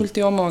 särskilt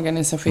i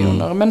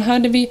omorganisationer. Men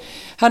hade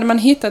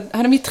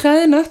vi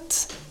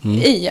tränat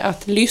i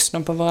att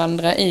lyssna på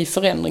varandra i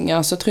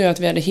förändringar, så tror jag att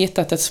vi hade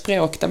hittat ett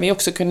språk där vi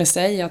också kunde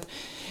säga att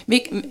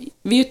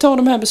vi tar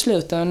de här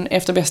besluten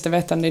efter bästa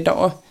vetande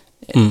idag.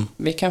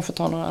 Vi kanske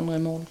tar några andra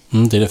imorgon.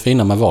 Det är det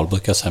fina med val,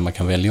 brukar jag säga, man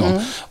kan välja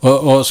om.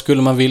 Och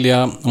skulle man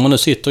vilja, om man nu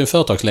sitter i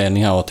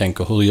företagsledning här och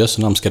tänker hur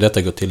jössenamn ska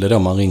detta gå till, det är då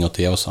man ringer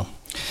till Åsa.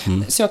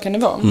 Så kan det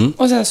vara.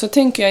 Och sen så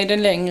tänker jag i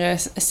den längre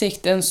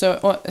sikten så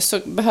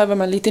behöver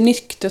man lite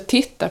nykt att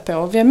titta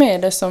på vem är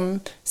det som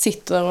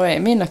sitter och är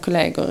mina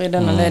kollegor i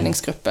denna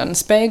ledningsgruppen.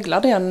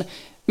 Speglar den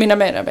mina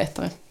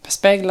medarbetare?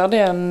 Speglar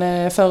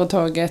den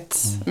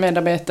företagets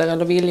medarbetare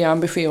eller vilja och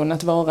ambition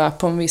att vara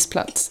på en viss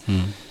plats?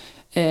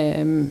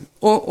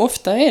 Och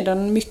ofta är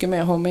den mycket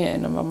mer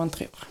homogen än vad man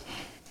tror.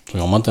 Så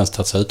har man inte ens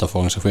tagit sig utanför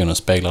organisationen,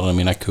 speglar den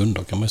mina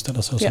kunder, kan man ju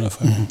ställa sig sådana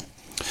frågor.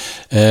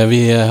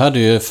 Vi hade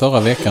ju förra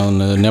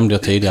veckan, nämnde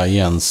jag tidigare,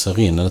 Jens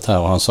Rinnet här,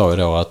 och han sa ju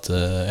då att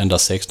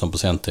endast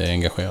 16% är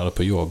engagerade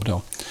på jobb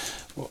då.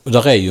 Och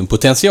där är ju en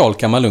potential,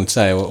 kan man lugnt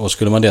säga, och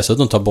skulle man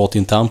dessutom ta bort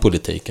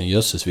internpolitiken,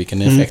 jösses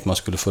vilken effekt man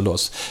skulle få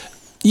loss.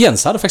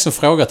 Jens hade faktiskt en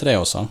fråga till dig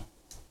också.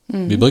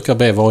 Vi brukar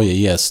be varje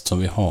gäst som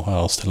vi har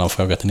här ställa en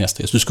fråga till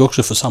nästa gäst. Du ska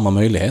också få samma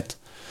möjlighet.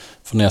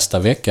 För nästa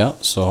vecka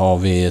så har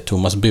vi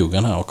Thomas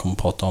Bogan här och kommer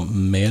att prata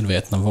om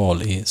medvetna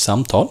val i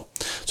samtal.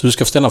 Så du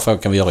ska få ställa en fråga,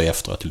 kan vi göra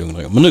efteråt i lugn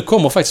och ro. Men nu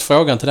kommer faktiskt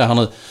frågan till dig här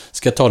nu.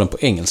 Ska jag ta den på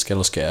engelska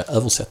eller ska jag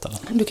översätta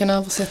den? Du kan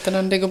översätta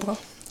den, det går bra.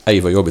 Nej,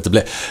 vad jobbigt det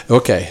blev.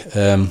 Okej.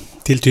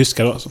 Till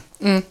tyska då alltså?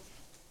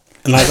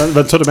 Nej,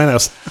 vad tror du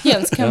menar?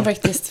 Jens kan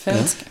faktiskt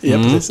svenska. Ja,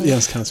 precis.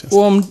 Jens kan svenska.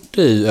 Och om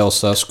du,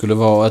 Åsa, skulle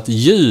vara ett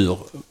djur,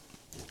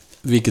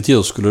 vilket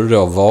djur skulle du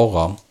då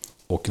vara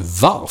och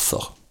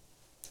varför?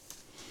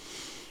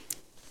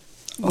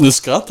 Nu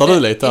skrattar du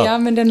lite här. Ja,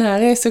 men den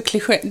här är så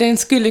kliché. Den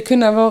skulle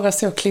kunna vara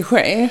så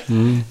kliché.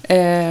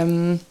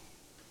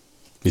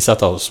 Vi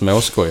satt och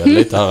småskojade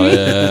lite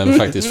här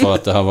faktiskt, för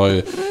att det här var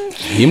ju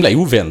himla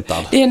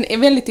oväntat. Det är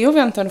en väldigt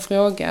oväntad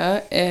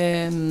fråga.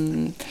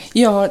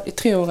 Jag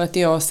tror att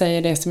jag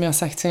säger det som jag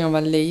sagt sedan jag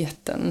var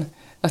liten.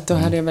 Att då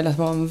hade jag velat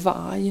vara en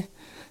varg.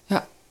 Jag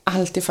har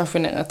alltid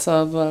fascinerats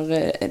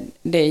över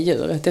det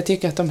djuret. Jag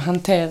tycker att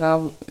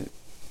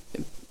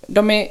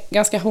de är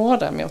ganska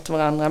hårda mot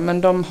varandra,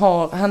 men de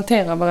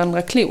hanterar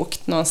varandra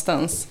klokt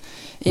någonstans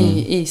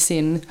i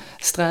sin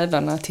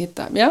strävan att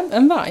hitta. Ja,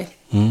 en varg.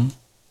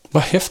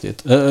 Vad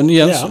häftigt.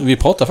 Jens, vi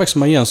pratade faktiskt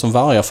med Jens om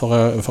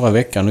vargar förra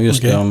veckan, och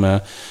just det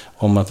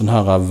om att den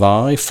här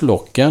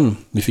vargflocken,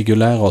 vi fick ju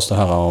lära oss det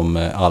här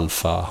om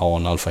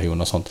alfahan,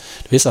 alfahon och sånt.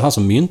 Det visar han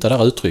som myntade det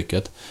här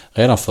uttrycket.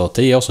 Redan för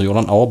 10 år sedan gjorde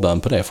han avbön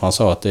på det, för han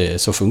sa att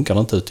så funkar det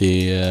inte ut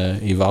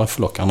i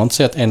vargflocken. Han har inte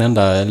sett en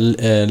enda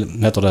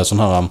heter det sån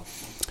här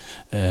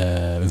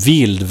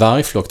vild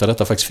vargflock där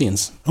detta faktiskt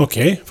finns.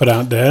 Okej,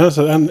 för det är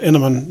alltså en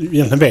man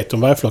egentligen vet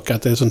om vargflockar,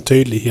 att det är en sån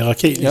tydlig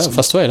hierarki. Liksom. Ja,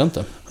 fast så är det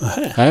inte.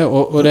 Nej,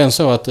 och det är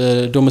så att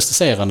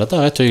domesticerandet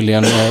där är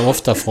tydligen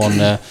ofta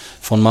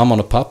från mamman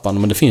och pappan,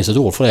 men det finns ett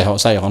ord för det,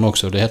 säger han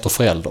också, det heter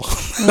förälder.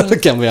 Då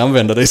kan vi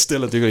använda det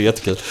istället, tycker jag är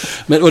jättekul.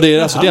 Och det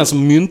är alltså den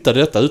som myntade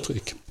detta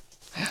uttryck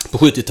på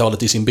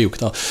 70-talet i sin bok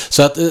där.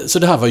 Så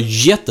det här var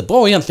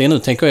jättebra egentligen. Nu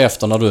tänker jag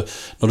efter,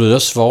 när du då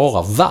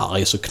svarar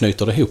varg, så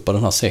knyter det ihop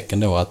den här säcken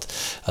då att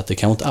det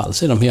kanske inte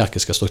alls är de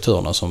hierarkiska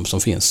strukturerna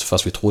som finns,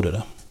 fast vi trodde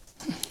det.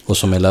 Och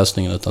som är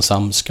lösningen, utan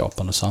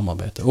samskapande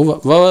samarbete. Och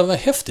vad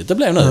häftigt det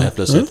blev nu helt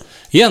plötsligt.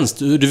 Jens,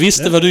 du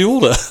visste vad du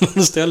gjorde när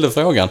du ställde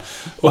frågan.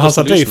 Och han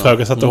satte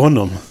ifrågasatte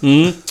honom.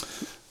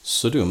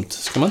 Så dumt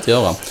ska man inte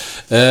göra.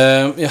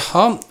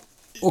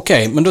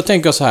 Okej, men då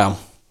tänker jag så här.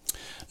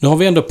 Nu har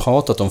vi ändå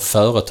pratat om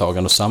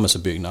företagande och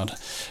samhällsbyggnad.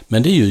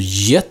 Men det är ju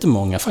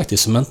jättemånga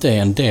faktiskt som inte är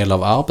en del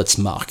av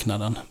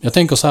arbetsmarknaden. Jag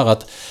tänker så här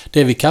att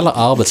det vi kallar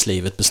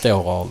arbetslivet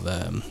består av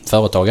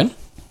företagen.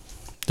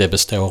 Det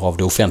består av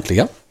det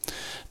offentliga.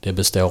 Det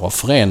består av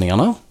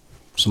föreningarna.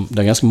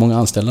 Det är ganska många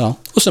anställda där.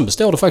 Och sen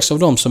består det faktiskt av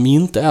de som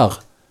inte är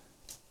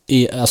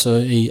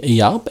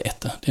i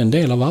arbete. Det är en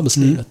del av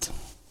arbetslivet.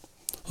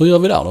 Hur gör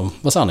vi där då?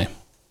 Vad sa ni?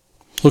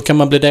 Hur kan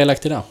man bli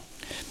delaktig där?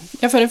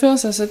 Ja, för det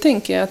första så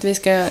tänker jag att vi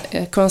ska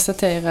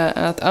konstatera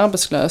att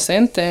arbetslösa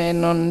inte är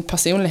någon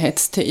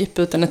personlighetstyp,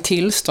 utan ett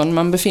tillstånd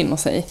man befinner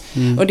sig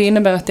i. Och det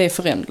innebär att det är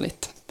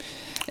föränderligt.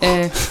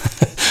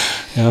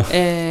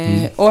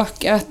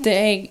 Och att det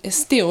är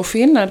stor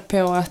skillnad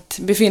på att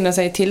befinna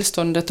sig i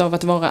tillståndet av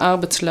att vara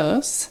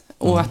arbetslös,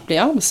 och att bli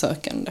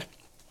arbetssökande.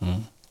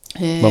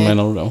 Vad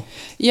menar du då?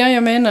 Ja,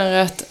 jag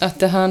menar att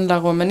det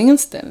handlar om en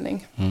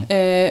inställning.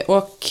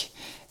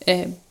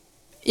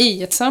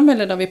 I ett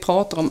samhälle där vi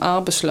pratar om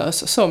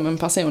arbetslös som en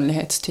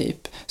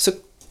personlighetstyp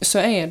så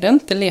är det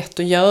inte lätt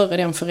att göra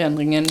den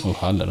förändringen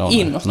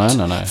inåt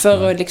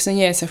för att liksom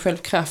ge sig själv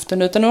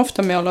kraften, utan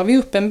ofta målar vi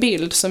upp en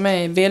bild som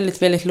är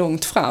väldigt, väldigt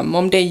långt fram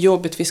om det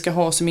jobbet vi ska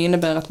ha, som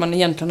innebär att man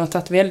egentligen har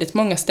tagit väldigt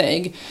många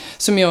steg.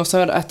 Som jag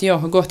sa, att jag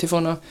har gått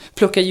ifrån att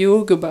plocka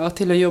jordgubbar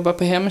till att jobba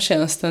på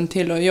hemtjänsten,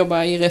 till att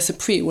jobba i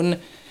reception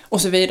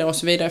och så vidare och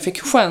så vidare. Jag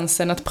fick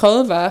chansen att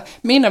pröva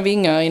mina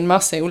vingar i en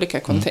massa olika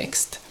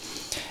kontext.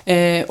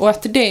 Och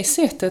att det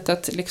sättet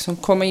att liksom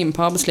komma in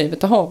på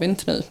arbetslivet, det har vi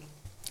inte nu.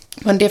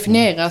 Man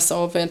definieras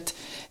av ett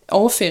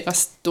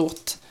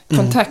A4-stort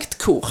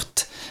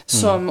kontaktkort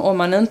som om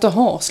man inte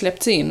har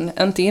släppts in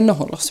inte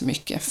innehåller så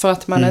mycket, för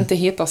att man inte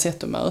hittar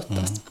sätt att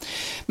mötas.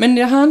 Men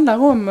det handlar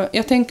om,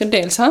 jag tänker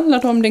dels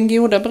handlar det om den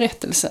goda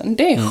berättelsen.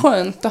 Det är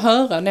skönt att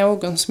höra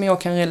någon som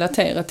jag kan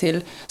relatera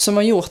till, som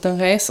har gjort en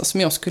resa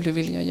som jag skulle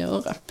vilja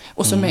göra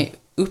och som är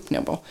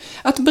uppnåbar.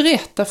 Att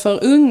berätta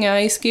för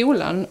unga i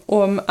skolan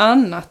om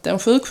annat än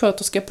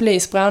sjuksköterska,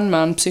 polis,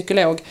 brandman,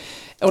 psykolog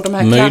och de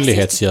här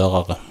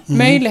möjlighetsgörare.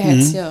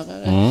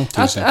 Möjlighetsgörare.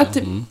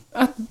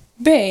 Att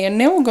be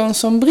någon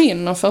som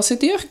brinner för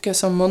sitt yrke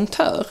som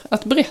montör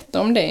att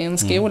berätta om det i en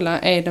skola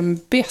är det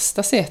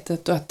bästa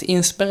sättet att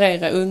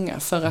inspirera unga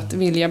för att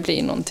vilja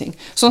bli någonting.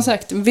 Som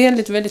sagt,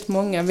 väldigt, väldigt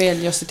många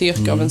väljer sitt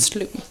yrke av en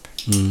slump.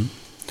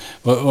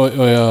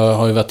 Och jag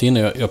har ju varit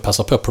inne, jag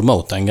passar på att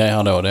promota en grej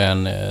här då, det är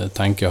en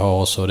tanke jag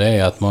har också, det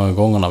är att många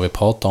gånger när vi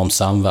pratar om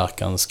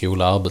samverkan,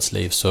 skola,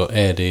 arbetsliv, så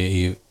är det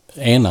i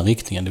ena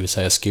riktningen, det vill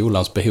säga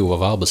skolans behov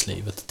av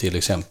arbetslivet. Till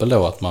exempel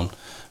då att man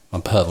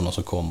behöver någon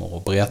som kommer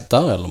och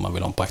berättar, eller man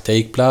vill ha en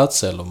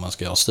praktikplats, eller man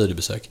ska göra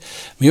studiebesök.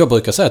 Men jag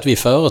brukar säga att vi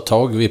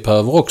företag, vi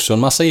behöver också en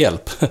massa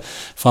hjälp.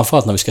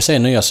 Framförallt när vi ska se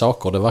nya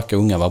saker, det verkar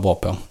unga vara bra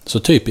på. Så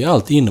typ i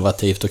allt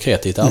innovativt och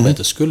kreativt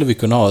arbete skulle vi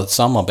kunna ha ett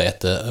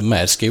samarbete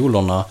med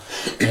skolorna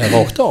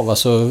rakt av.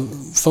 Alltså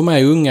för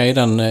mig unga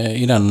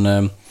i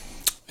den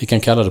vi kan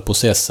kalla det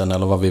processen,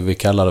 eller vad vi vill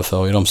kalla det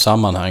för, i de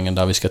sammanhangen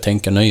där vi ska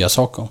tänka nya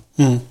saker.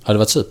 Hade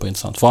varit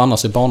superintressant. För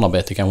annars är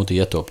barnarbete kanske inte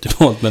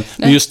jätteoptimalt, men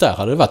just där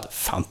hade det varit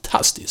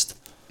fantastiskt.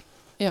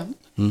 Ja.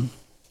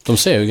 De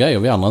ser ju grejer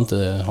vi andra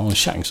inte har en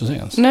chans att se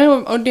ens. Nej,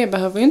 och det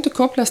behöver ju inte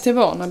kopplas till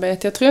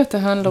barnarbete. Jag tror att det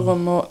handlar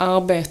om att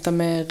arbeta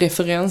med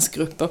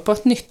referensgrupper på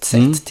ett nytt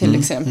sätt till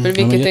exempel,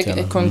 vilket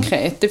är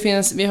konkret.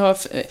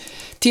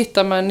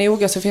 Tittar man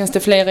noga så finns det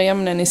flera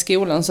ämnen i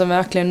skolan som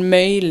verkligen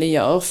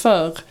möjliggör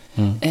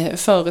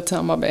för ett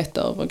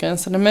samarbete över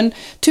gränserna. Men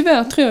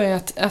tyvärr tror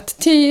jag att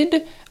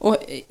tid och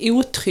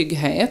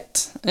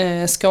otrygghet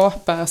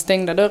skapar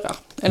stängda dörrar.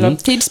 Eller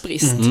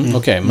tidsbrist.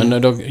 Okej,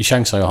 men då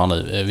chansar jag här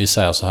nu. Vi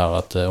säger så här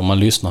att om man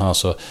lyssnar här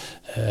så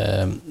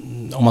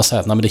om man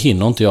säger att nej, men det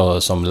hinner inte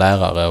jag som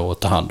lärare att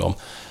ta hand om.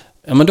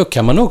 Ja, men då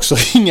kan man också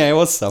ringa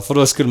Åsa, för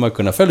då skulle man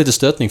kunna få lite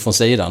stöttning från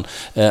sidan.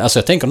 Alltså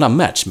jag tänker den här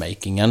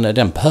matchmakingen,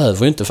 den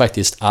behöver ju inte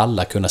faktiskt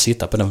alla kunna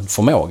sitta på den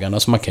förmågan.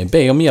 Alltså man kan ju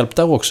be om hjälp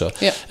där också.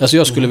 Ja. Alltså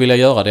jag skulle vilja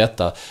göra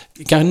detta.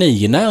 Kan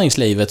ni i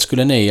näringslivet,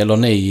 eller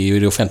ni i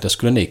det offentliga,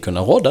 skulle ni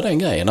kunna rodda den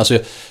grejen? Alltså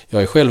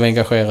jag är själv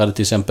engagerad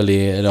till exempel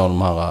i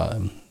de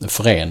här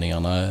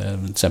föreningarna,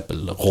 till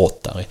exempel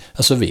Rotary.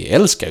 Alltså vi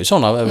älskar ju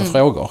sådana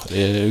frågor.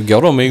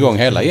 Går de igång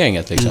hela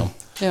gänget liksom?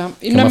 Ja.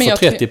 Kan man få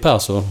 30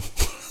 personer?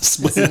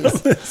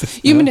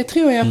 Jo, men det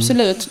tror jag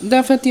absolut.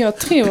 Därför att jag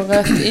tror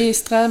att i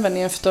strävan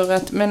efter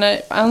att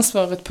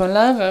ansvaret på en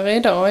lärare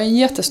idag är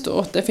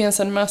jättestort. Det finns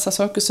en massa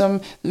saker som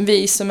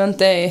vi som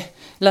inte är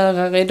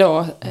lärare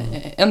idag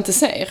inte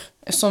ser.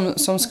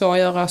 Som ska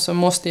göras och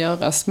måste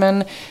göras.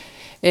 Men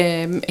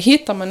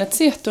hittar man ett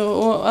sätt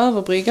att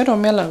överbrygga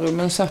de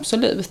mellanrummen, så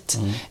absolut.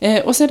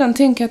 Och sedan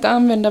tänker jag att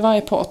använda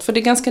varje part. För det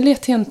är ganska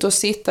lätt hänt att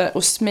sitta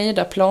och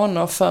smida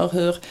planer för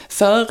hur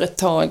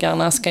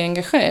företagarna ska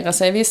engagera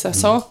sig i vissa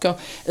saker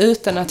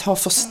utan att ha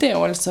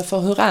förståelse för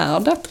hur är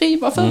det att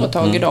driva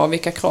företag idag,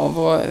 vilka krav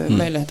och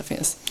möjligheter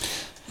finns.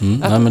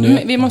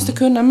 Vi måste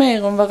kunna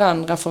mer om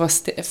varandra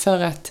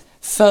för att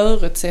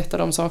förutsätta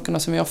de sakerna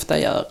som vi ofta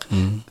gör.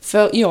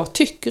 För jag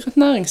tycker att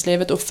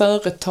näringslivet och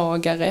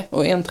företagare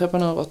och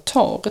entreprenörer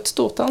tar ett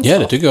stort ansvar. Ja,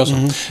 det tycker jag också.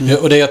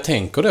 Och det jag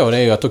tänker då, det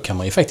är ju att då kan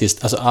man ju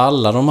faktiskt, alltså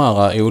alla de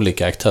här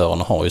olika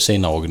aktörerna har ju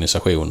sina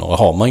organisationer, och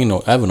har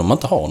man även om man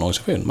inte har en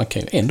organisation, man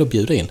kan ju ändå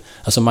bjuda in.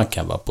 Alltså man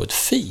kan vara på ett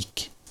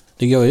fik.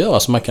 Det går att göra,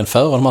 så man kan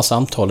föra de här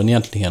samtalen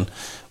egentligen.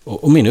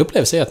 Och min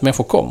upplevelse är att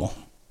människor kommer.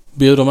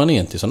 Bjuder man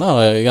in till sådana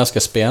här ganska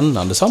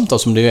spännande samtal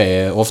som det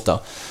är ofta,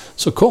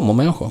 så kommer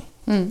människor.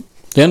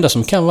 Det enda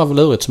som kan vara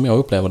lurigt som jag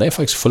upplever, det är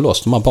faktiskt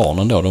förlåst de här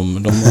barnen då.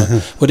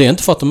 Och det är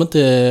inte för att de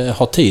inte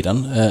har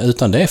tiden,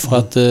 utan det är för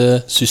att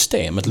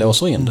systemet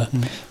låser in det.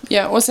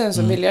 Ja, och sen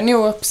så vill jag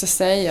nog också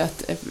säga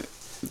att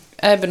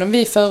även om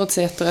vi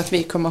förutsätter att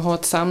vi kommer ha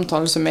ett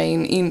samtal som är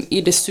in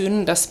i det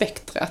sunda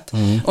spektrat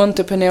och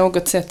inte på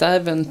något sätt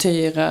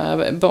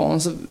äventyra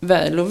barns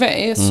väl och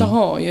ve, så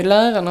har ju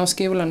lärarna och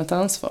skolan ett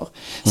ansvar.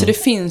 Så det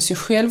finns ju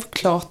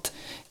självklart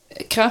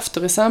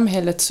krafter i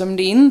samhället som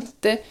det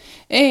inte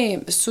är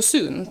så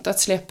sunt att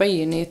släppa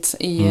in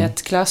i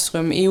ett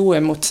klassrum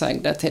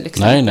oemotsagda till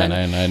exempel.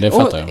 Nej, det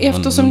fattar jag. Och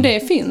eftersom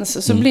det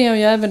finns så blir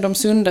ju även de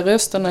sunda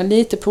rösterna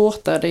lite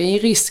portade i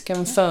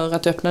risken för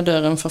att öppna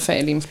dörren för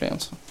fel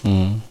influenser.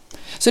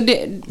 Så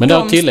men det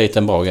är tillit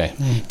en bra grej.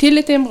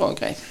 Tillit är en bra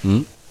grej.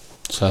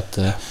 Så att...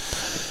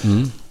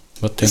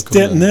 Jag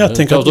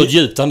tänker ett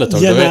djupt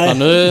andetag.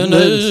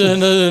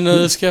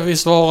 Nu ska vi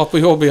svara på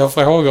jobbiga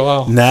frågor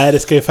här. Nej, det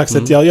ska ju faktiskt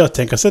inte. Jag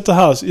tänker sitta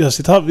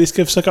här. Vi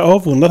ska försöka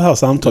avrunda det här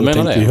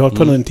samtalet. Vi har hållit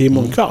på en timme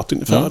och en kvart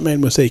ungefär med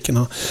musiken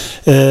här.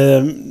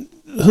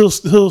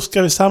 Hur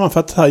ska vi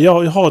sammanfatta det här?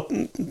 Jag har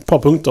ett par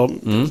punkter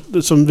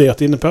som vi har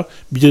varit inne på.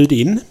 Bjud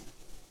in.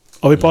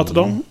 Har vi pratat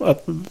om.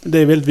 Att det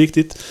är väldigt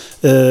viktigt.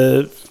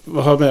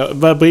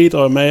 Vad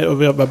bidrar jag med och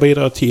vad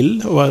bidrar jag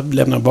till och vad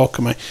lämnar jag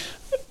bakom mig?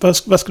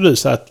 Vad skulle du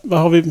säga?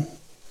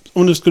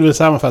 Om du skulle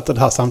sammanfatta det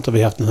här samtalet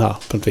vi haft nu här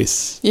på ett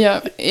vis?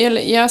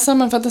 Jag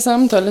sammanfattar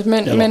samtalet,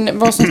 men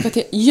vad som ska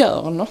till,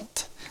 gör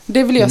något.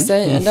 Det vill jag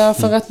säga.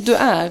 Därför att du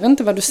är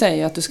inte vad du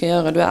säger att du ska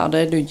göra, du är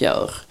det du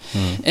gör.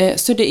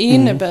 Så det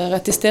innebär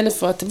att istället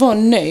för att vara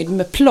nöjd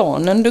med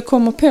planen du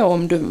kommer på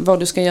om vad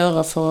du ska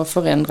göra för att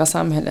förändra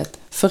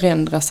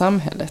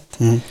samhället.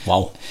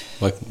 Wow.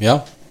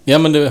 Ja,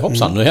 men det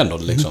hoppsan, nu händer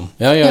det liksom.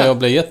 Jag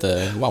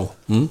blir wow.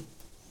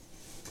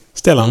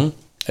 Stellan?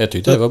 Jag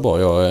tyckte det var bra.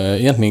 Jag är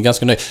egentligen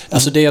ganska nöjd.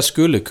 Alltså det jag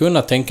skulle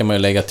kunna tänka mig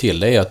att lägga till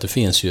det är att det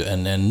finns ju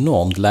en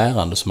enormt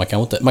lärande så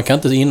man kan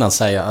inte innan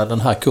säga att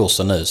den här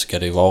kursen nu ska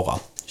det vara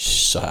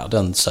så här,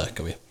 den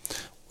söker vi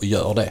och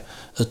gör det.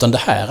 Utan det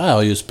här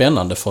är ju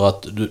spännande för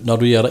att när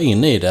du ger dig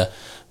in i det,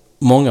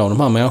 många av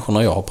de här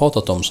människorna jag har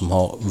pratat om som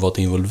har varit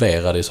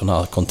involverade i sådana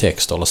här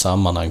kontexter eller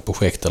sammanhang,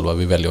 projekt eller vad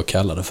vi väljer att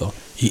kalla det för.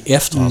 I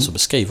efterhand så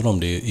beskriver de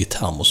det i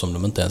termer som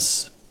de inte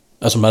ens,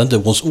 alltså man inte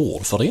ens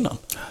ord för det innan.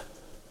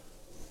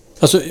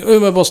 Alltså,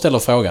 jag bara ställer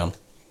frågan.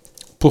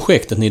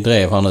 Projektet ni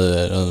drev här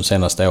nu de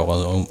senaste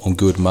åren om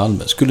Good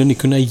Malmö. Skulle ni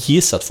kunna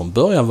gissa från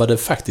början vad det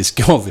faktiskt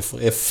gav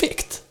för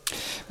effekt?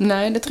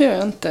 Nej, det tror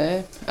jag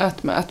inte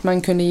att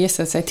man kunde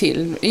gissa sig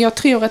till. Jag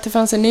tror att det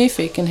fanns en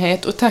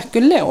nyfikenhet och tack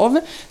och lov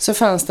så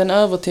fanns det en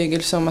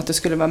övertygelse om att det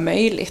skulle vara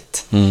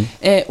möjligt.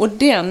 Och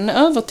den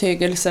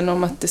övertygelsen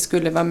om att det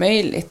skulle vara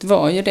möjligt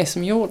var ju det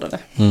som gjorde det.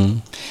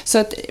 Så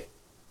att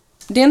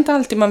det är inte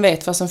alltid man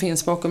vet vad som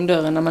finns bakom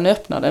dörren när man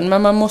öppnar den.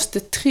 Men man måste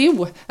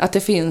tro att det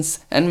finns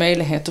en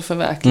möjlighet att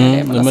förverkliga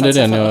det man har men det är satt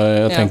sig den för.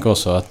 jag tänker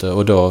också.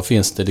 Och då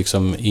finns det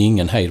liksom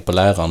ingen hejd på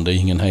lärande,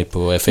 ingen hejd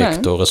på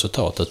effekt och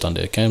resultat. Utan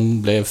det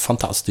kan bli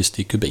fantastiskt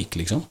i kubik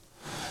liksom.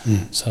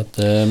 Så att,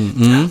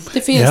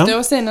 det finns det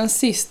och sen en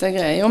sista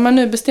grej. Om man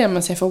nu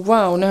bestämmer sig för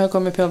wow, nu har jag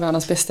kommit på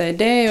världens bästa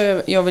idé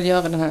och jag vill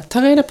göra den här.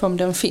 Ta reda på om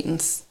den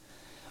finns.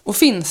 Och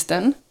finns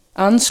den,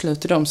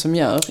 anslut till de som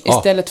gör.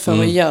 Istället för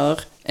att göra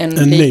en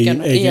ny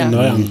egen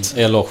variant.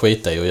 Eller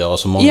skita i att göra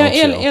så många också.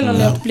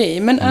 Eller låt bli.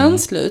 Men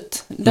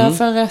anslut.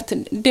 Därför att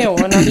då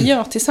när vi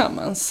gör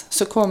tillsammans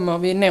så kommer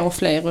vi nå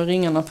fler och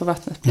ringarna på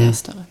vattnet blir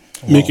större.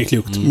 Mycket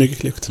klokt. Mycket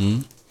klokt.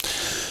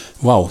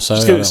 Wow, så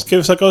ska vi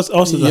försöka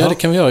avsluta här? Ja, det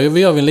kan vi göra. Vi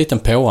gör en liten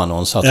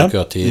påannons här tycker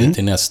jag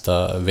till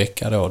nästa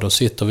vecka då. Då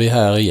sitter vi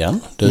här igen.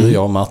 Du,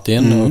 jag,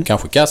 Martin och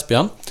kanske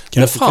Caspian.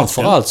 Men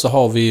framförallt så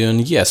har vi ju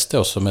en gäst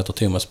då som heter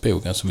Thomas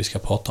Bogen som vi ska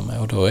prata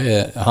med. Och då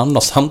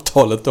handlar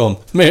samtalet om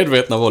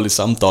medvetna val i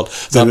samtal.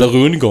 Så det blir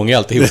rundgång i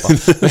alltihopa.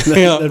 Det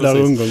blir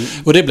rundgång.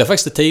 Och det blir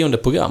faktiskt det 10:e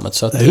programmet.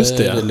 Så att det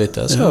är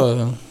lite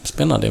så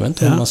spännande. Jag vet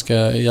inte hur man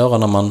ska göra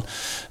när man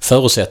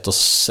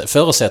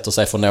förutsätter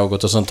sig för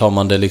något och sen tar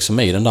man det liksom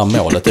i den där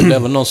målet. Det blir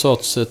väl någon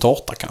sorts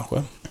tårta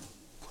kanske.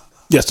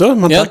 Ja, så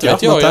man tackar.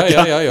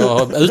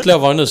 Jag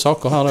utlovar nu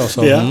saker här då.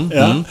 Så.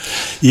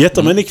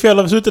 Men ikväll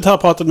har vi suttit här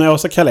och pratat med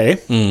Åsa Kalee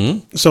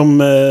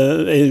som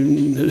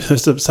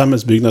är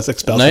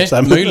samhällsbyggnadsexpert. Nej,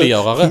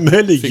 möjliggörare.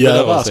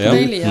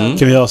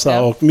 Kan vi göra så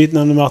här. Och mitt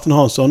namn är Martin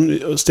Hansson,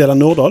 Stellan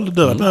Nordahl,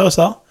 du är med oss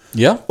här.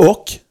 Ja.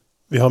 Och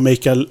vi har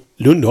Mikael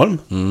Lundholm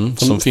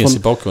som finns i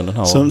bakgrunden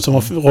här. Som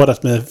har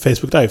rådat med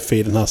Facebook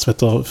Live-feeden här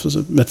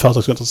med ett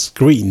företag som heter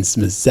Screens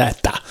med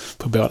Z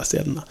på båda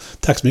ställena.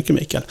 Tack så mycket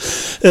Mikael.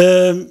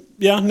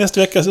 Nästa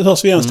vecka så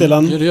hörs vi igen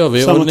Stellan. Ja, det gör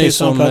vi. Och ni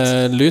som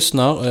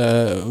lyssnar,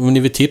 om ni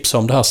vill tipsa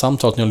om det här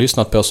samtalet ni har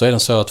lyssnat på så är det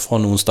så att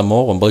från onsdag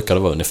morgon brukar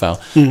det vara ungefär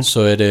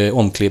så är det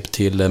omklipp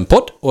till en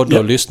podd och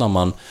då lyssnar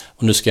man,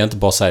 och nu ska jag inte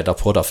bara säga där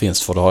poddar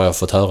finns för då har jag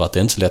fått höra att det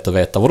är inte så lätt att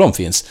veta var de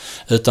finns,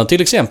 utan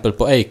till exempel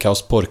på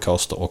Acast,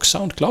 Podcaster och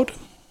Soundcloud.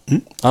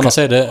 Annars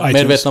är det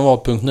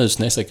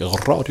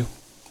medvetnaval.nu/radio.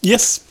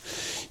 Yes.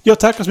 Jag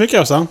tackar så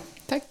mycket Åsa.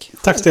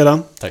 Tack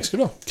Stellan. Tack ska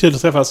du ha. Kul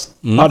att träffas.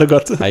 Ha det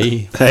gott.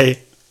 Hej. Hej.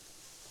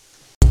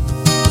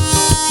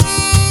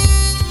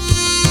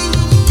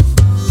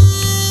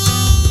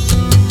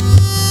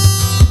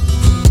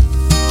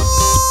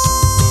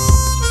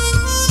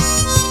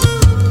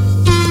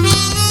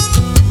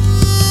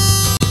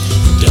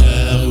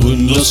 Där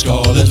under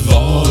skalet,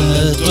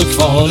 valet och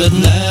kvalet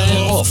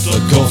när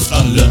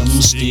Offerkoftan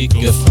löm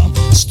sticker fram.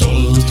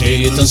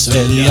 Stoltheten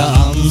svälja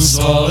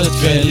ansvaret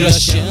kvälja.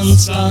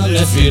 Känslan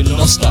är fylld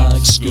av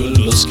stark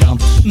skuld och skam.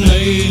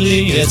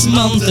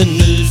 Möjlighetsmanteln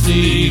nu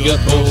flyger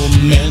på.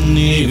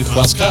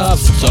 Människans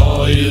kraft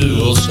tar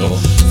ur oss då.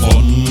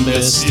 Från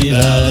bäst i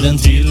världen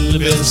till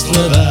bäst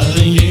för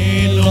världen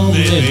genom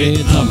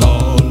medvetna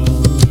val.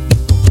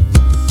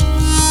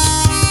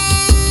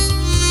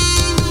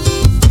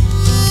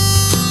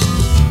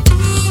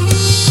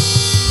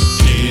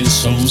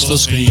 Som står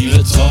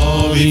skrivet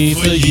har vi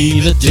för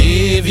givet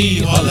det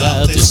vi har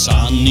lärt är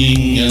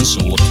sanningens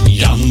ord.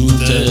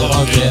 Jante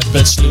har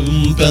greppet,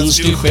 slumpens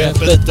till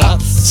skeppet.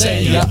 Att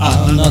säga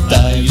annat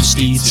är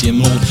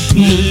justitiemord.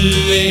 Nu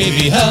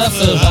är vi här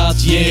för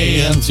att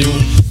ge en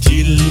ton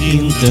till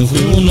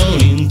intention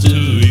och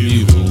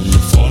intuition.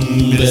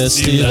 Från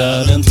bäst i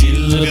världen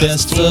till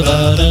bäst för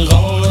världen.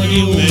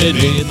 Radio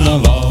medvetna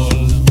val.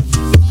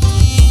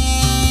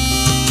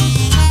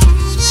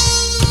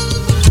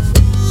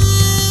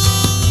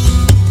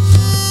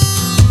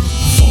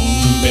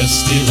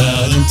 Bäst i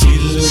världen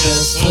till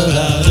bäst för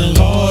världen.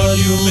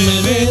 Radio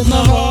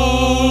medvetna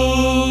val.